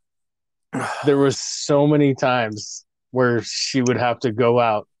 but there was so many times where she would have to go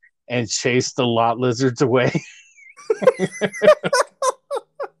out and chase the lot lizards away.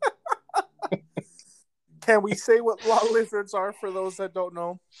 Can we say what lot lizards are for those that don't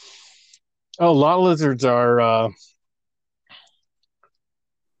know? Oh, lot lizards are, I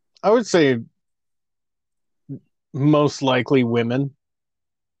would say, most likely women.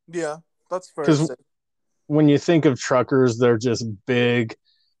 Yeah, that's fair to Because say. when you think of truckers, they're just big, Fat.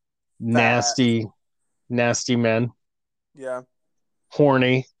 nasty, nasty men, Yeah,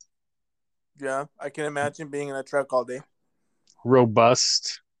 horny, yeah. I can imagine being in a truck all day.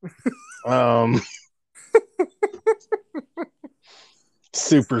 robust, um,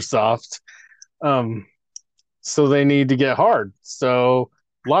 super soft. Um, so they need to get hard. So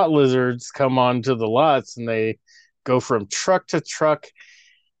lot lizards come onto the lots and they go from truck to truck,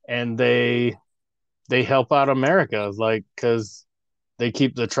 and they help out America, like, because they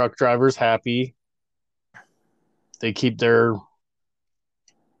keep the truck drivers happy. They keep their,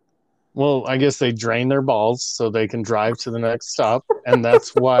 well, I guess they drain their balls so they can drive to the next stop, and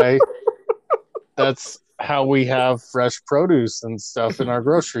that's how we have fresh produce and stuff in our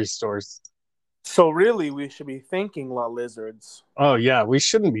grocery stores. So really, we should be thanking lot lizards Oh yeah, we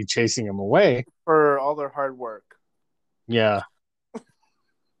shouldn't be chasing them away. for all their hard work. Yeah.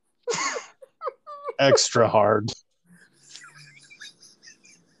 Extra hard.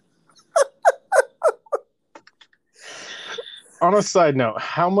 On a side note,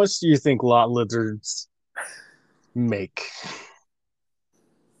 how much do you think lot lizards make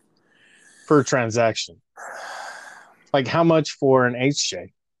per transaction? Like, how much for an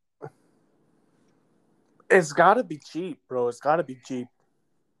HJ? It's got to be cheap, bro. It's got to be cheap.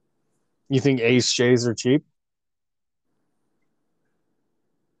 You think HJs are cheap?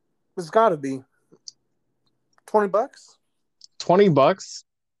 It's got to be $20. $20?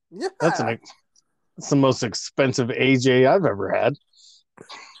 Yeah, That's the most expensive AJ I've ever had.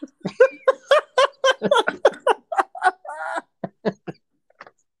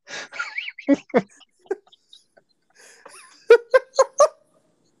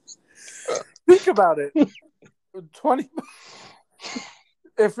 Think about it. 20.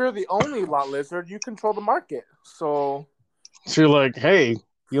 If you're the only lot lizard, you control the market. So you're like, hey,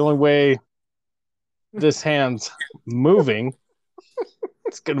 the only way this hand's moving,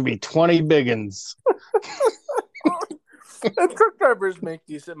 it's gonna be 20 biggins. and truck drivers make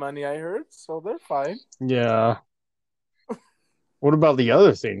decent money, I heard, so they're fine. Yeah. What about the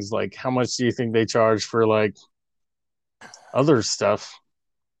other things? Like, how much do you think they charge for, like, other stuff?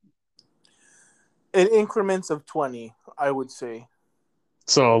 In increments of 20, I would say.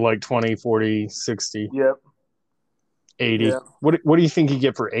 So, like 20, 40, 60, Yep. 80. Yep. What do you think you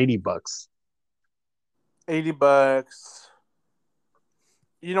get for $80? $80.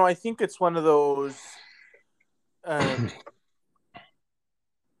 I think it's one of those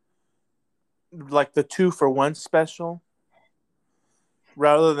like the 2-for-1 special.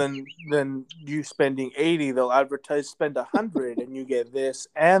 Rather than you spending 80, they'll advertise spend 100 and you get this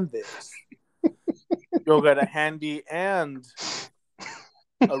and this. You'll get a handy and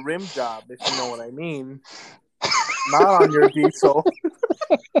a rim job, if you know what I mean. Not on your diesel.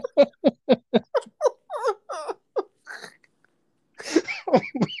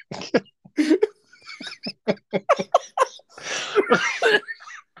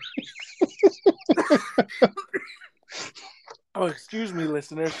 Oh, excuse me,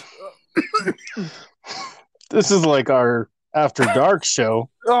 listeners. This is like our after dark show,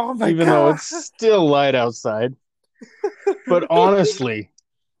 Oh my even God. though it's still light outside. But honestly,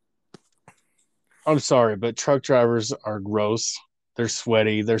 I'm sorry, but truck drivers are gross. They're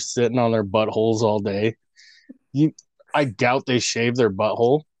sweaty. They're sitting on their buttholes all day. I doubt they shave their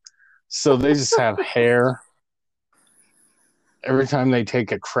butthole. So they just have hair. Every time they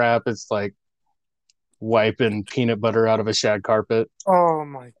take a crap, it's like wiping peanut butter out of a shag carpet. Oh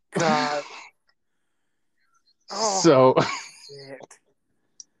my God. So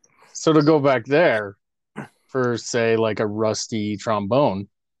to go back there for, say, like a rusty trombone,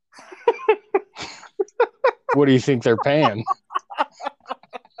 what do you think they're paying?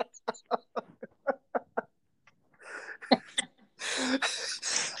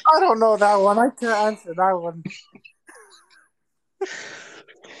 I don't know that one. I can't answer that one.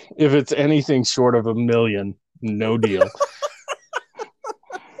 If it's anything short of $1 million, no deal.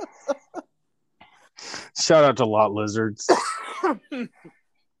 Shout out to lot lizards.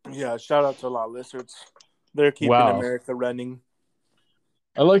 Yeah, shout out to lot lizards. They're keeping Wow. America running.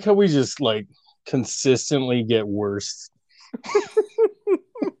 I like how we just like consistently get worse.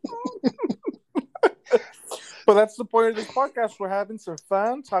 But that's the point of this podcast. We're having some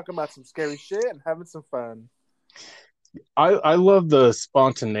fun, talking about some scary shit, and having some fun. I love the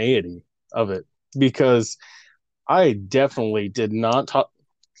spontaneity of it because I definitely did not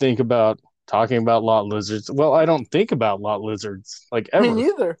think about talking about lot lizards. Well, I don't think about lot lizards like ever. Me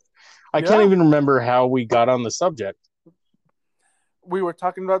neither. I can't even remember how we got on the subject. We were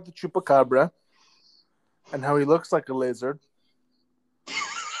talking about the Chupacabra and how he looks like a lizard.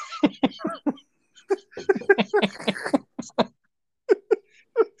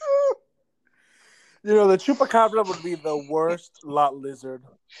 You know, the Chupacabra would be the worst lot lizard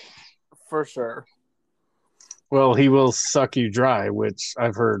for sure. Well, he will suck you dry, which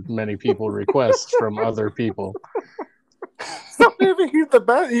I've heard many people request from other people. So maybe he's the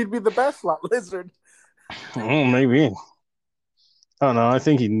best. He'd be the best lot lizard. Oh, maybe. I don't know. I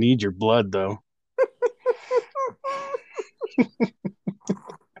think he'd need your blood, though.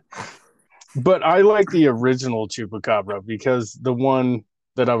 But I like the original Chupacabra because the one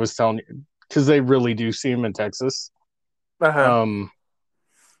that I was telling you, because they really do see him in Texas. Uh-huh.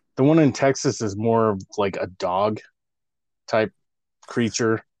 The one in Texas is more of like a dog type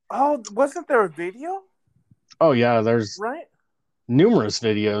creature. Oh, wasn't there a video? Oh yeah, there's Right? numerous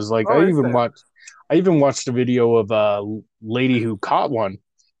videos. Like Oh, I is even watched a video of a lady who caught one,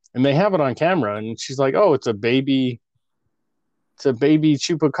 and they have it on camera, and she's like, "Oh, it's a baby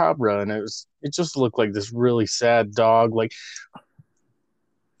Chupacabra," and it just looked like this really sad dog. Like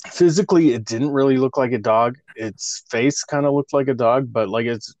physically, it didn't really look like a dog. Its face kind of looked like a dog, but like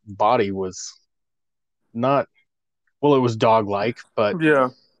its body was not. Well, it was dog-like, but Yeah.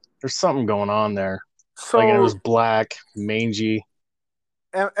 there's something going on there. So, Like, and it was black, mangy.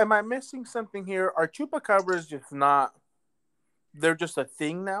 am I missing something here? Are chupacabras just not? They're just a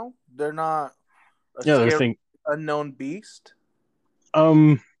thing now. They're not a Yeah, scary unknown beast.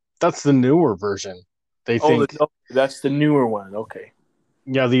 That's the newer version. They think, that's the newer one. Okay.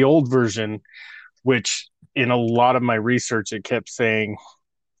 yeah, the old version, which in a lot of my research, it kept saying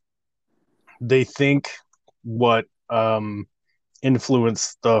they think what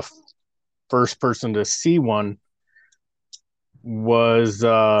influenced the first person to see one was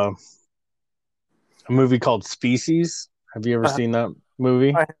a movie called Species. Have you ever seen that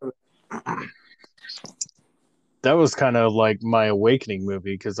movie? I have. That was kind of like my awakening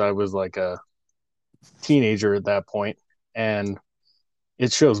movie because I was like a teenager at that point, and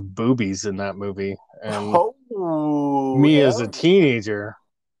it shows boobies in that movie. And me as a teenager,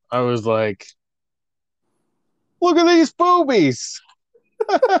 I was like, "Look at these boobies!"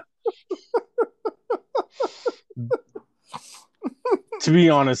 To be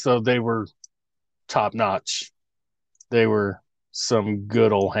honest, though, they were top notch. They were some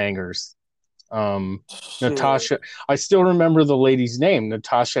good old hangers. Natasha, I still remember the lady's name,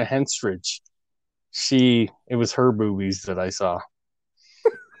 Natasha Henstridge. It was her boobies that I saw.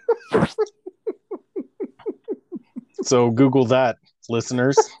 So Google that,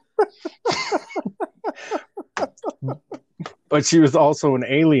 listeners. But she was also an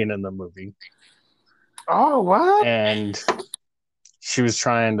alien in the movie. Oh, what? And she was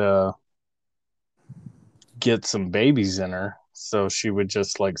trying to get some babies in her. So she would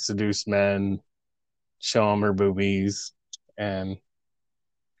just like seduce men, show them her boobies, and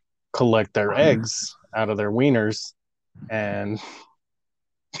collect their eggs out of their wieners. And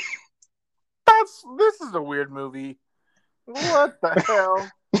this is a weird movie. What the hell?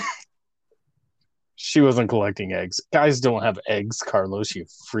 She wasn't collecting eggs. Guys don't have eggs, Carlos, you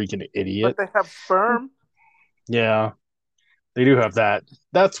freaking idiot. But they have sperm. Yeah, they do have that.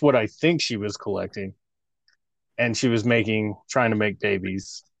 That's what I think she was collecting. And she was trying to make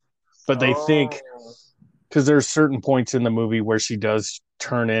babies. But they think, because there's certain points in the movie where she does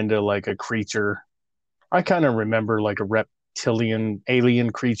turn into like a creature. I kind of remember like a reptilian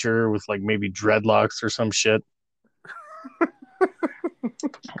alien creature with like maybe dreadlocks or some shit.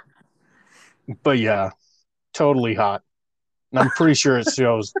 But yeah, totally hot. And I'm pretty sure it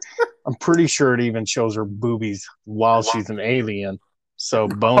even shows her boobies while she's an alien. So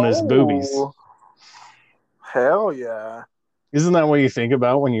bonus boobies. Hell yeah. Isn't that what you think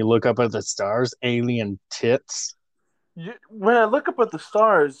about when you look up at the stars? Alien tits? When I look up at the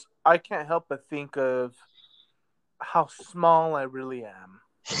stars, I can't help but think of how small I really am.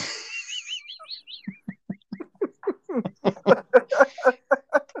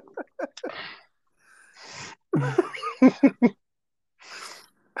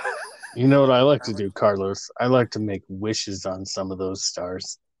 You know what I like to do, Carlos? I like to make wishes on some of those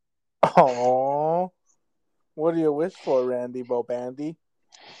stars. Oh, what do you wish for, Randy Bobandy?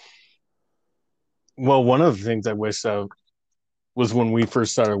 Well, one of the things I wished of was when we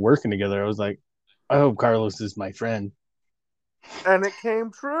first started working together. I was like, I hope Carlos is my friend. And it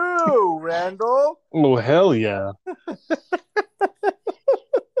came true, Randall. Oh, hell yeah.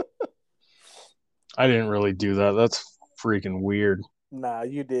 I didn't really do that. That's freaking weird. Nah,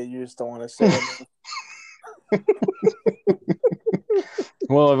 you did. You just don't want to say it.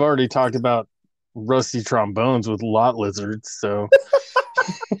 Well, I've already talked about rusty trombones with lot lizards, so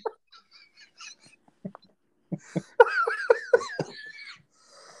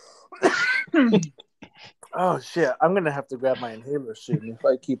Oh shit! I'm gonna have to grab my inhaler soon if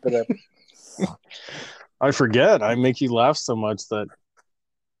I keep it up. I forget. I make you laugh so much that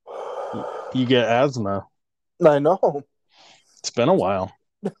you get asthma. I know. It's been a while.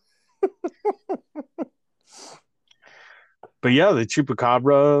 But yeah, the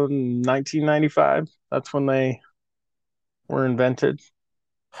Chupacabra in 1995, that's when they were invented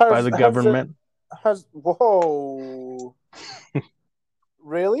by Has the has it government. has whoa?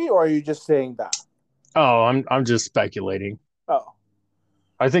 Really, or are you just saying that? Oh, I'm just speculating. Oh,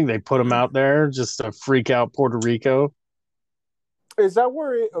 I think they put them out there just to freak out Puerto Rico. is that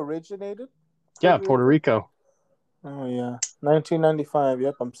where it originated? Yeah, Puerto Puerto Rico. Rico. Oh yeah, 1995.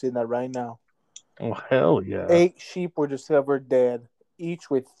 Yep, I'm seeing that right now. Oh, hell yeah. 8 sheep were discovered dead, each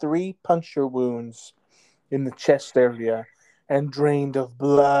with 3 puncture wounds in the chest area and drained of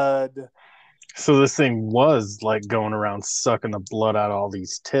blood. So this thing was like going around sucking the blood out of all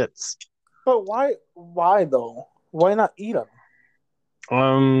these tits. But why? Why though? Why not eat them?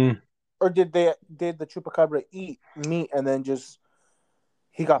 Um, Or did the chupacabra eat meat and then just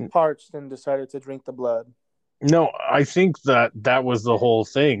he got parched and decided to drink the blood? no, I think that was the whole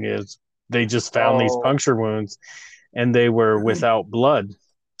thing is they just found these Oh, puncture wounds and they were without blood.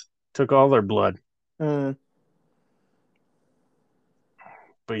 Took all their blood. mm.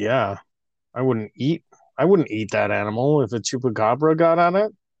 But yeah, I wouldn't eat that animal if a chupacabra got on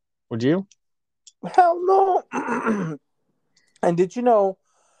it. Would you? Hell no! And did you know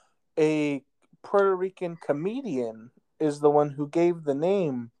a Puerto Rican comedian is the one who gave the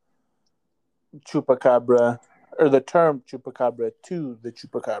name chupacabra or the term chupacabra to the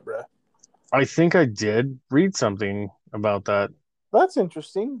chupacabra? I think I did read something about that. That's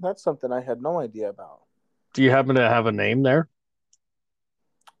interesting. That's something I had no idea about. Do you happen to have a name there?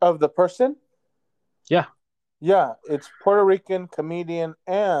 Of the person? Yeah. Yeah, it's Puerto Rican comedian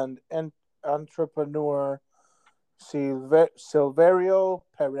and entrepreneur Silverio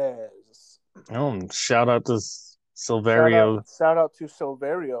Perez. Oh, shout out to Silverio. Shout out to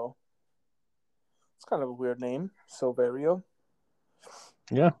Silverio. It's kind of a weird name, Silverio.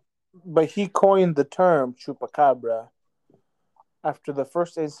 Yeah. But he coined the term chupacabra after the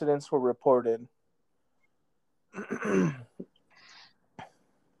first incidents were reported.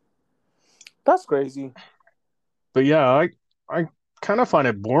 That's crazy. But yeah, I kind of find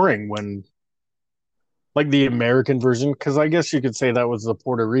it boring when like the American version, because I guess you could say that was the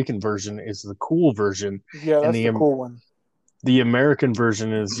Puerto Rican version is the cool version, Yeah, and that's the cool one. the American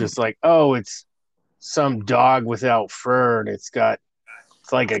version is just like, oh, it's some dog without fur, and it's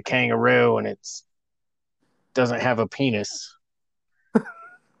like a kangaroo, and it's doesn't have a penis.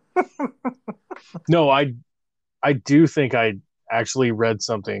 No, I do think I actually read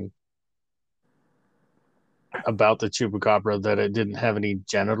something about the chupacabra that it didn't have any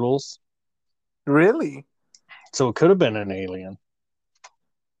genitals, Really? so it could have been an alien.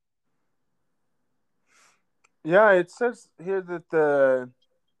 Yeah, it says here that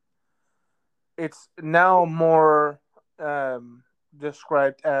it's now more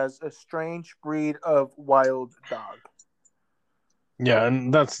described as a strange breed of wild dog. Yeah,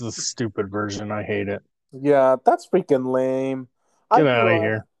 and that's the stupid version. I hate it. Yeah, that's freaking lame. I Get out grew of up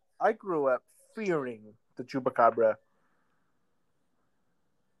here. I grew up fearing the chupacabra.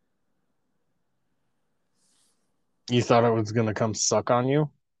 You thought it was gonna come suck on you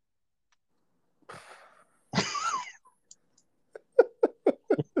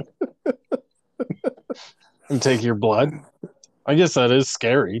and take your blood? I guess that is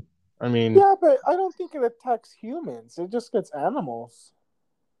scary. I mean, Yeah, but I don't think it attacks humans. It just gets animals.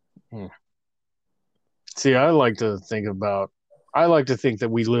 hmm. See, I like to think that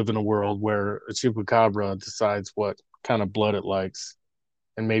we live in a world where a chupacabra decides what kind of blood it likes,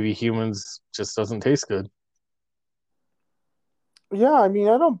 and maybe humans just doesn't taste good. Yeah, I mean,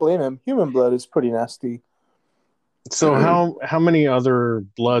 I don't blame him. Human blood is pretty nasty. So how many other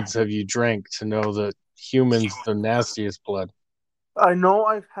bloods have you drank to know that humans the nastiest blood? I know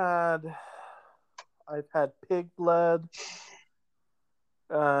I've had pig blood.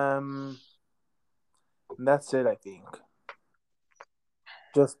 Um, and that's it. I think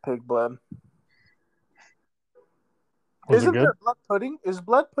just pig blood. Was it Isn't good? there blood pudding? Is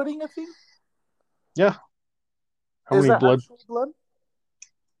blood pudding a thing? Yeah. How Is many that blood? actual blood?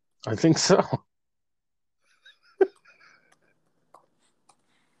 I think so.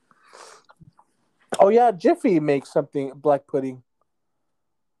 Oh yeah, Jiffy makes something black pudding.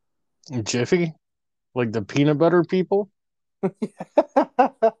 Jiffy, like the peanut butter people.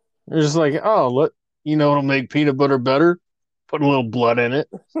 They're just like, oh, look, you know what'll make peanut butter better? Put a little blood in it.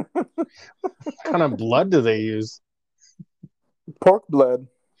 What kind of blood do they use? Pork blood.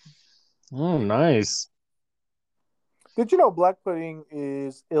 Oh, nice. Did you know black pudding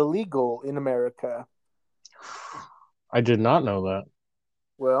is illegal in America? I did not know that.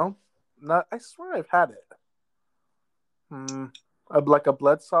 Well, not. I swear I've had it. Like a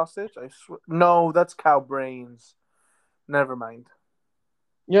blood sausage. I swear. No, that's cow brains. Never mind.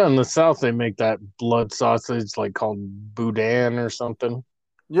 Yeah, in the South they make that blood sausage like called boudin or something.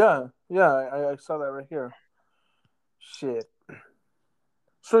 Yeah, yeah. I saw that right here. Shit.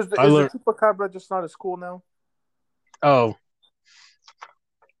 So is the, I is the learned. chupacabra just not as cool now? Oh,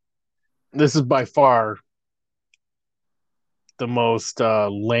 this is by far the most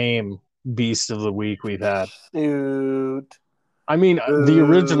lame beast of the week we've had. Dude. I mean, Dude. the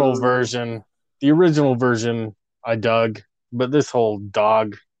original version, I dug, but this whole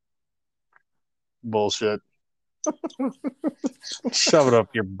dog bullshit, shove it up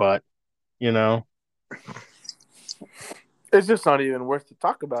your butt, you know. It's just not even worth to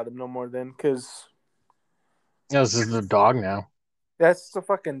talk about him no more then, because Yeah, this is the dog now. that's a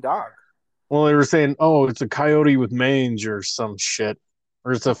fucking dog. Well, they were saying, oh, it's a coyote with mange or some shit,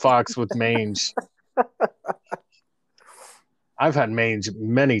 or it's a fox with mange. I've had mange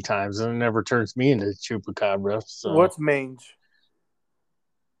many times, and it never turns me into chupacabra. So What's mange?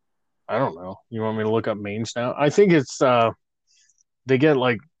 I don't know. You want me to look up mange now? I think it's they get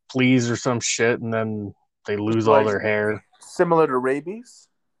like fleas or some shit, and then they lose all Like their hair. similar to rabies?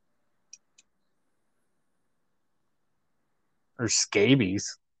 Or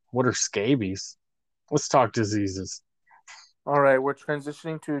scabies. What are scabies? Let's talk diseases. All right, we're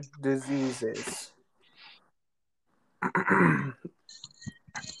transitioning to diseases.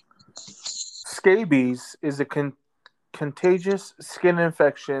 Scabies is a contagious skin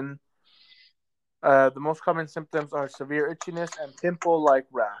infection. The most common symptoms are severe itchiness and pimple-like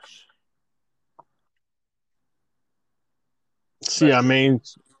rash. So That's yeah,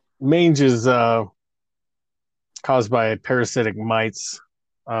 mange is caused by parasitic mites.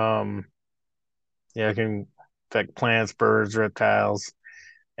 Um, yeah, it can affect plants, birds, reptiles,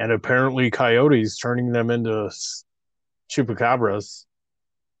 and apparently coyotes, turning them into chupacabras.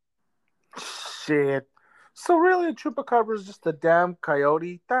 shit. So really, a chupacabra is just a damn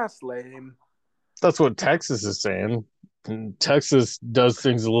coyote? That's lame. That's what Texas is saying. And Texas does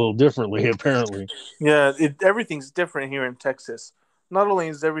things a little differently, apparently. Yeah, everything's different here in Texas. Not only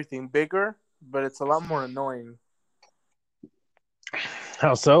is everything bigger, but it's a lot more annoying.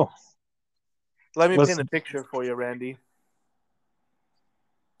 How so? Let me Let's. paint a picture for you, Randy.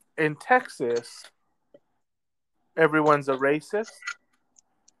 In Texas, everyone's a racist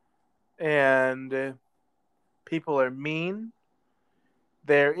and people are mean.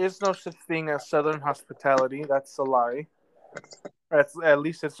 There is no such thing as Southern hospitality. That's a lie. At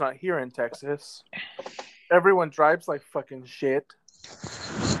least it's not here in Texas. Everyone drives like fucking shit.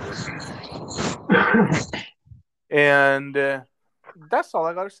 And that's all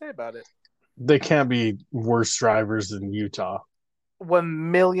I got to say about it. They can't be worse drivers than Utah.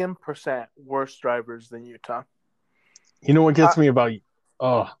 1,000,000% worse drivers than Utah. You know what gets me about?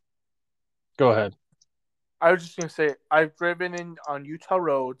 Oh, go ahead. I was just going to say, I've driven on Utah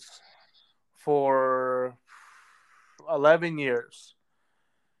roads for 11 years.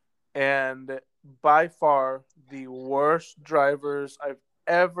 And by far, the worst drivers I've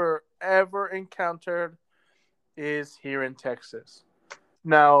ever encountered is here in Texas.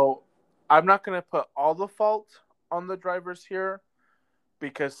 Now, I'm not going to put all the fault on the drivers here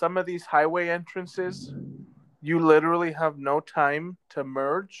because some of these highway entrances, you literally have no time to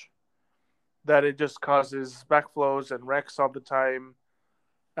merge, that it just causes backflows and wrecks all the time.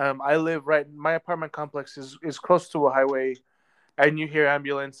 I live my apartment complex is close to a highway, and you hear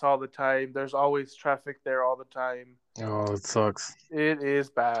ambulance all the time. There's always traffic there all the time. Oh, it sucks. It is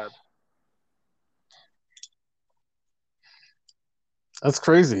bad. That's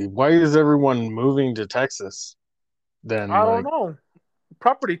crazy. Why is everyone moving to Texas? Then I don't like, know.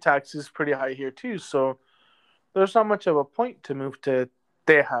 Property tax is pretty high here too, so there's not much of a point to move to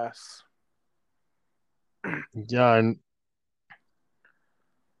Texas. yeah, and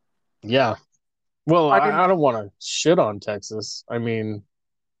yeah. Well, I mean, I don't want to shit on Texas. I mean,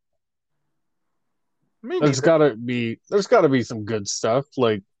 me neither. there's gotta be some good stuff,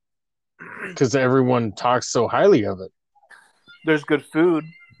 like because everyone talks so highly of it. There's good food.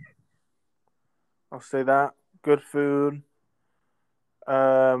 I'll say that. Good food.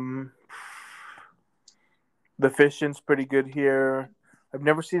 Um, the fishing's pretty good here. I've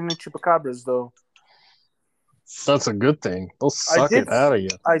never seen any chupacabras though. That's a good thing. They'll I suck did. it out of you.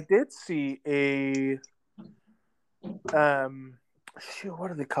 I did see a um. Shoot, what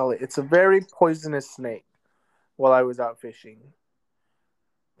do they call it? It's a very poisonous snake. While I was out fishing,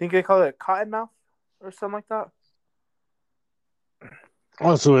 I think they call it a cottonmouth or something like that.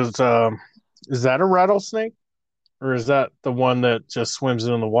 Oh, so is that a rattlesnake, or is that the one that just swims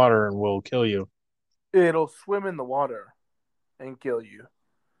in the water and will kill you? It'll swim in the water and kill you.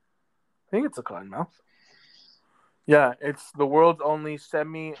 I think it's a cottonmouth. Yeah, it's the world's only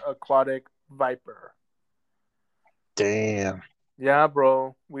semi-aquatic viper. Damn. Yeah,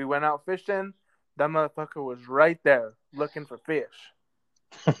 bro. We went out fishing. That motherfucker was right there looking for fish.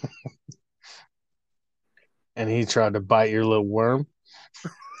 And he tried to bite your little worm.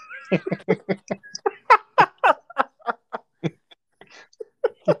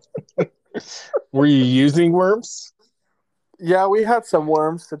 Were you using worms? Yeah, we had some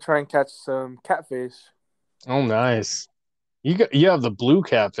worms to try and catch some catfish. Oh, nice. You have the blue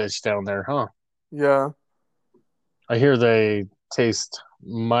catfish down there, huh? Yeah, I hear they taste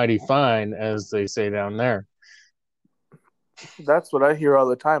mighty fine, as they say down there. that's what I hear all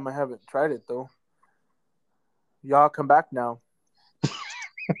the time. I haven't tried it though. Y'all come back now.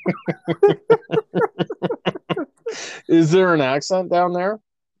 Is there an accent down there?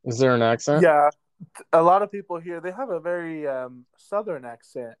 Is there an accent? Yeah, a lot of people here they have a very southern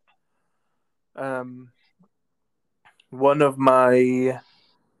accent. Um, one of my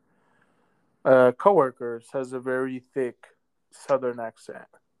coworkers has a very thick southern accent.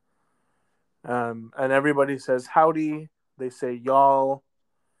 And everybody says howdy. They say y'all.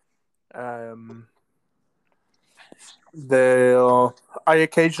 Um, they'll. I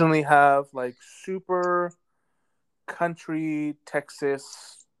occasionally have like super country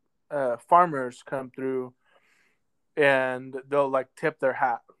Texas farmers come through, and they'll like tip their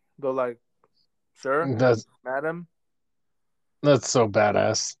hat. They'll like, sir, That's madam, that's so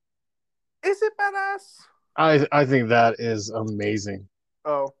badass. is it badass? I think that is amazing.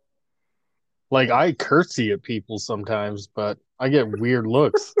 Oh, Like I curtsy at people sometimes, but I get weird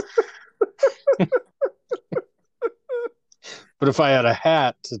looks. But if I had a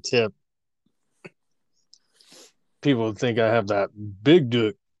hat to tip, people would think I have that big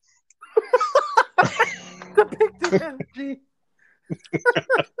dick. the big dick energy.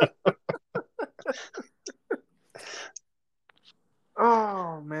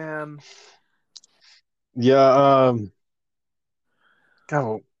 Oh man. Yeah,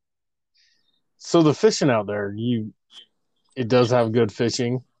 God, so the fishing out there, it does have good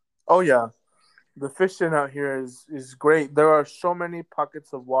fishing. Oh yeah. The fishing out here is great. There are so many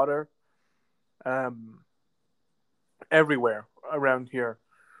pockets of water um everywhere around here.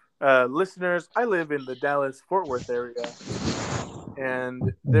 Listeners, I live in the Dallas Fort Worth area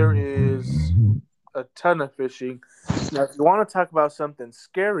and there is a ton of fishing. Now, if you want to talk about something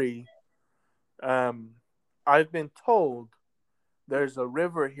scary, um, I've been told there's a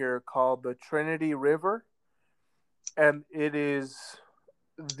river here called the Trinity River, and it is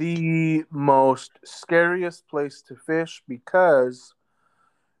the most scariest place to fish because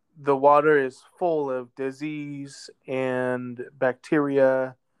the water is full of disease and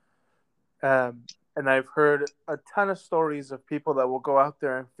bacteria. And I've heard a ton of stories of people that will go out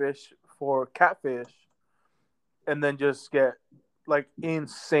there and fish for catfish and then just get like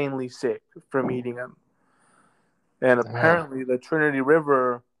insanely sick from eating them. And Man, apparently, the Trinity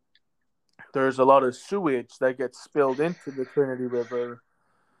River, there's a lot of sewage that gets spilled into the Trinity River.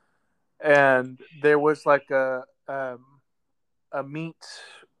 And there was like a meat,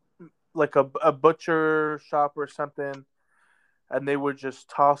 like a butcher shop or something, and they would just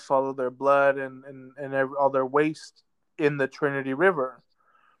toss all of their blood and all their waste in the Trinity River.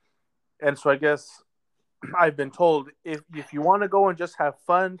 And so I guess I've been told if you want to go and just have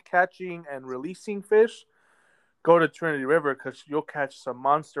fun catching and releasing fish, go to Trinity River because you'll catch some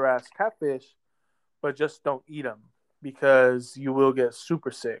monster ass catfish, but just don't eat them because you will get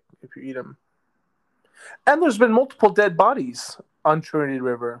super sick if you eat them. And there's been multiple dead bodies on Trinity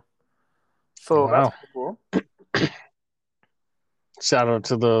River, so that's Wow. cool. Shout out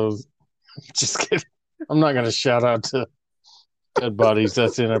to those. Just kidding. I'm not going to shout out to dead bodies.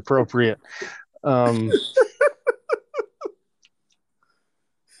 That's inappropriate.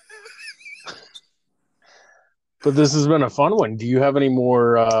 But this has been a fun one. Do you have any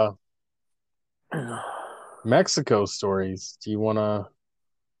more Mexico stories? Do you want to,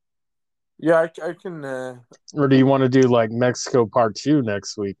 Yeah, I can. or do you want to do like Mexico Part 2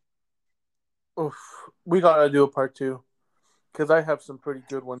 next week? Oof, we gotta do a part 2 because I have some pretty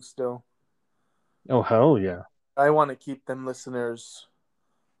good ones still. Oh, hell yeah. I want to keep them listeners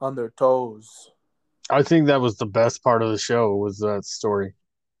on their toes. I think that was the best part of the show was that story.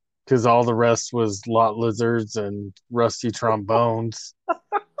 Because all the rest was lot lizards and rusty trombones.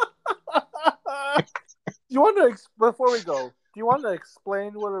 You want to before we go? Do you want to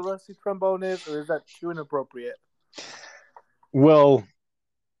explain what a rusty trombone is, or is that too inappropriate? Well,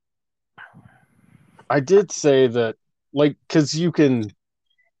 I did say that, like, because you can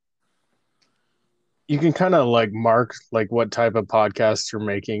kind of like mark like what type of podcast you're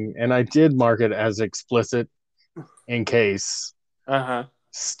making, and I did mark it as explicit in case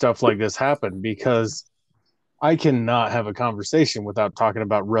stuff like this happened because I cannot have a conversation without talking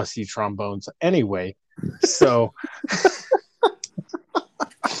about rusty trombones anyway. So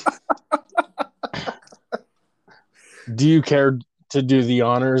do you care to do the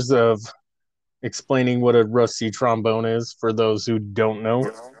honors of explaining what a rusty trombone is for those who don't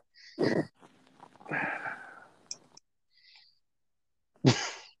know?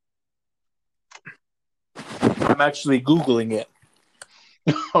 I'm actually Googling it.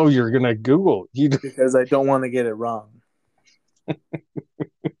 Oh, you're gonna Google because I don't want to get it wrong.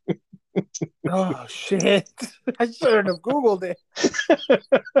 Oh shit! I shouldn't have Googled it.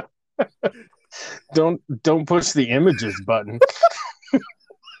 Don't push the images button.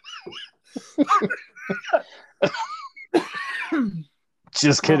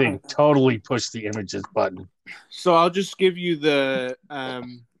 Just kidding. Totally push the images button. So I'll just give you the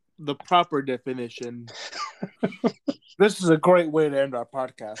proper definition. This is a great way to end our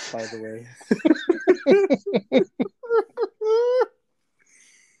podcast, by the way.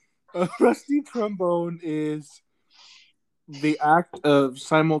 A rusty trombone is the act of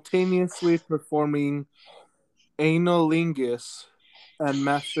simultaneously performing analingus and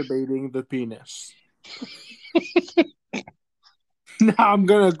masturbating the penis. Now I'm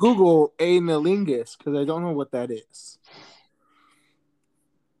gonna Google analingus because I don't know what that is.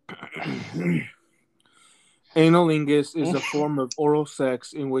 Analingus is a form of oral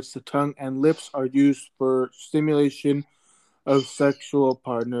sex in which the tongue and lips are used for stimulation of sexual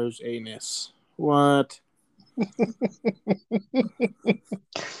partner's anus. What?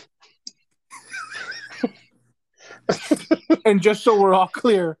 And just so we're all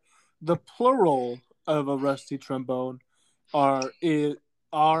clear, the plural of a rusty trombone are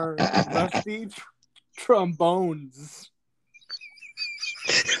rusty trombones.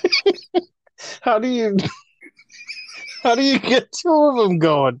 How do you get two of them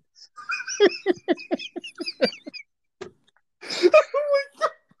going?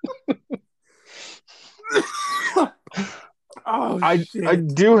 Oh, shit. I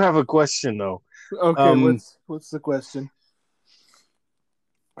do have a question though. Okay, what's the question?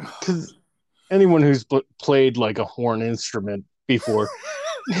 Because anyone who's played like a horn instrument before,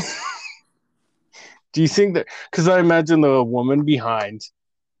 do you think that? Because I imagine the woman behind,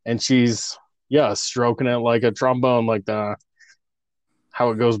 and she's stroking it like a trombone, like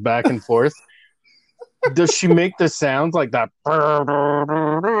how it goes back and forth. Does she make the sounds like that?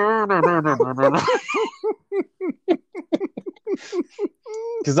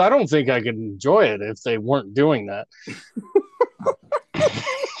 Because I don't think I could enjoy it if they weren't doing that.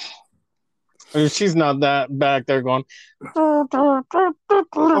 She's not that back there going. Oh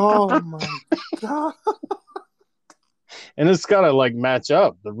my god! And it's gotta like match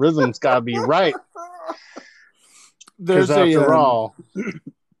up. The rhythm's gotta be right. Because after all,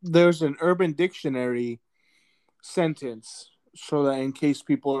 there's an Urban Dictionary sentence, so that in case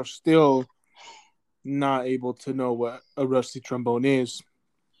people are still not able to know what a rusty trombone is,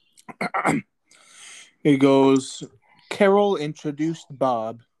 it goes: Carol introduced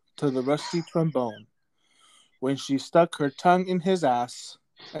Bob to the rusty trombone when she stuck her tongue in his ass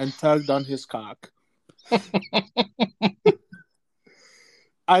and tugged on his cock.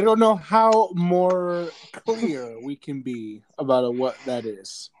 I don't know how more clear we can be about what that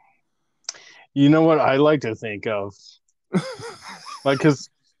is. You know what I like to think of? Like, because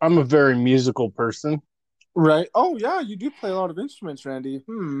I'm a very musical person. Right. Oh yeah, you do play a lot of instruments, Randy.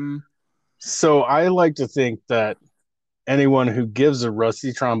 So I like to think that anyone who gives a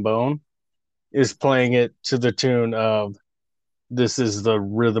rusty trombone is playing it to the tune of This is the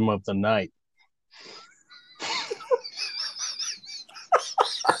Rhythm of the Night.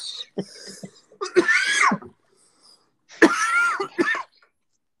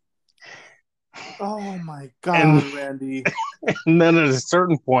 Oh my God, And, Randy. and then at a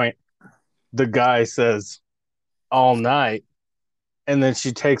certain point, the guy says, All night. And then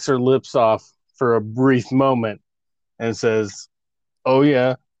she takes her lips off for a brief moment and says, Oh,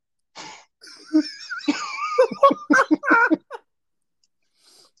 yeah.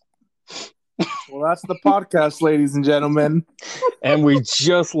 Well, that's the podcast, ladies and gentlemen. And we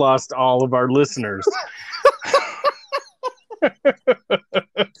just lost all of our listeners.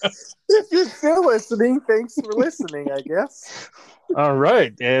 If you're still listening, thanks for listening, I guess. All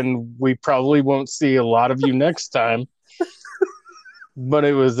right. And we probably won't see a lot of you next time. But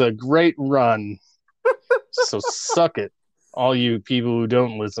it was a great run. So suck it, all you people who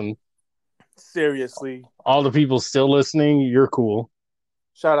don't listen. Seriously. All the people still listening, you're cool.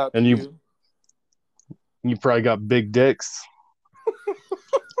 Shout out And to you probably got big dicks.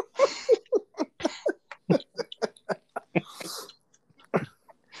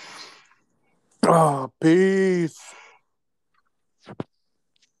 Oh, peace.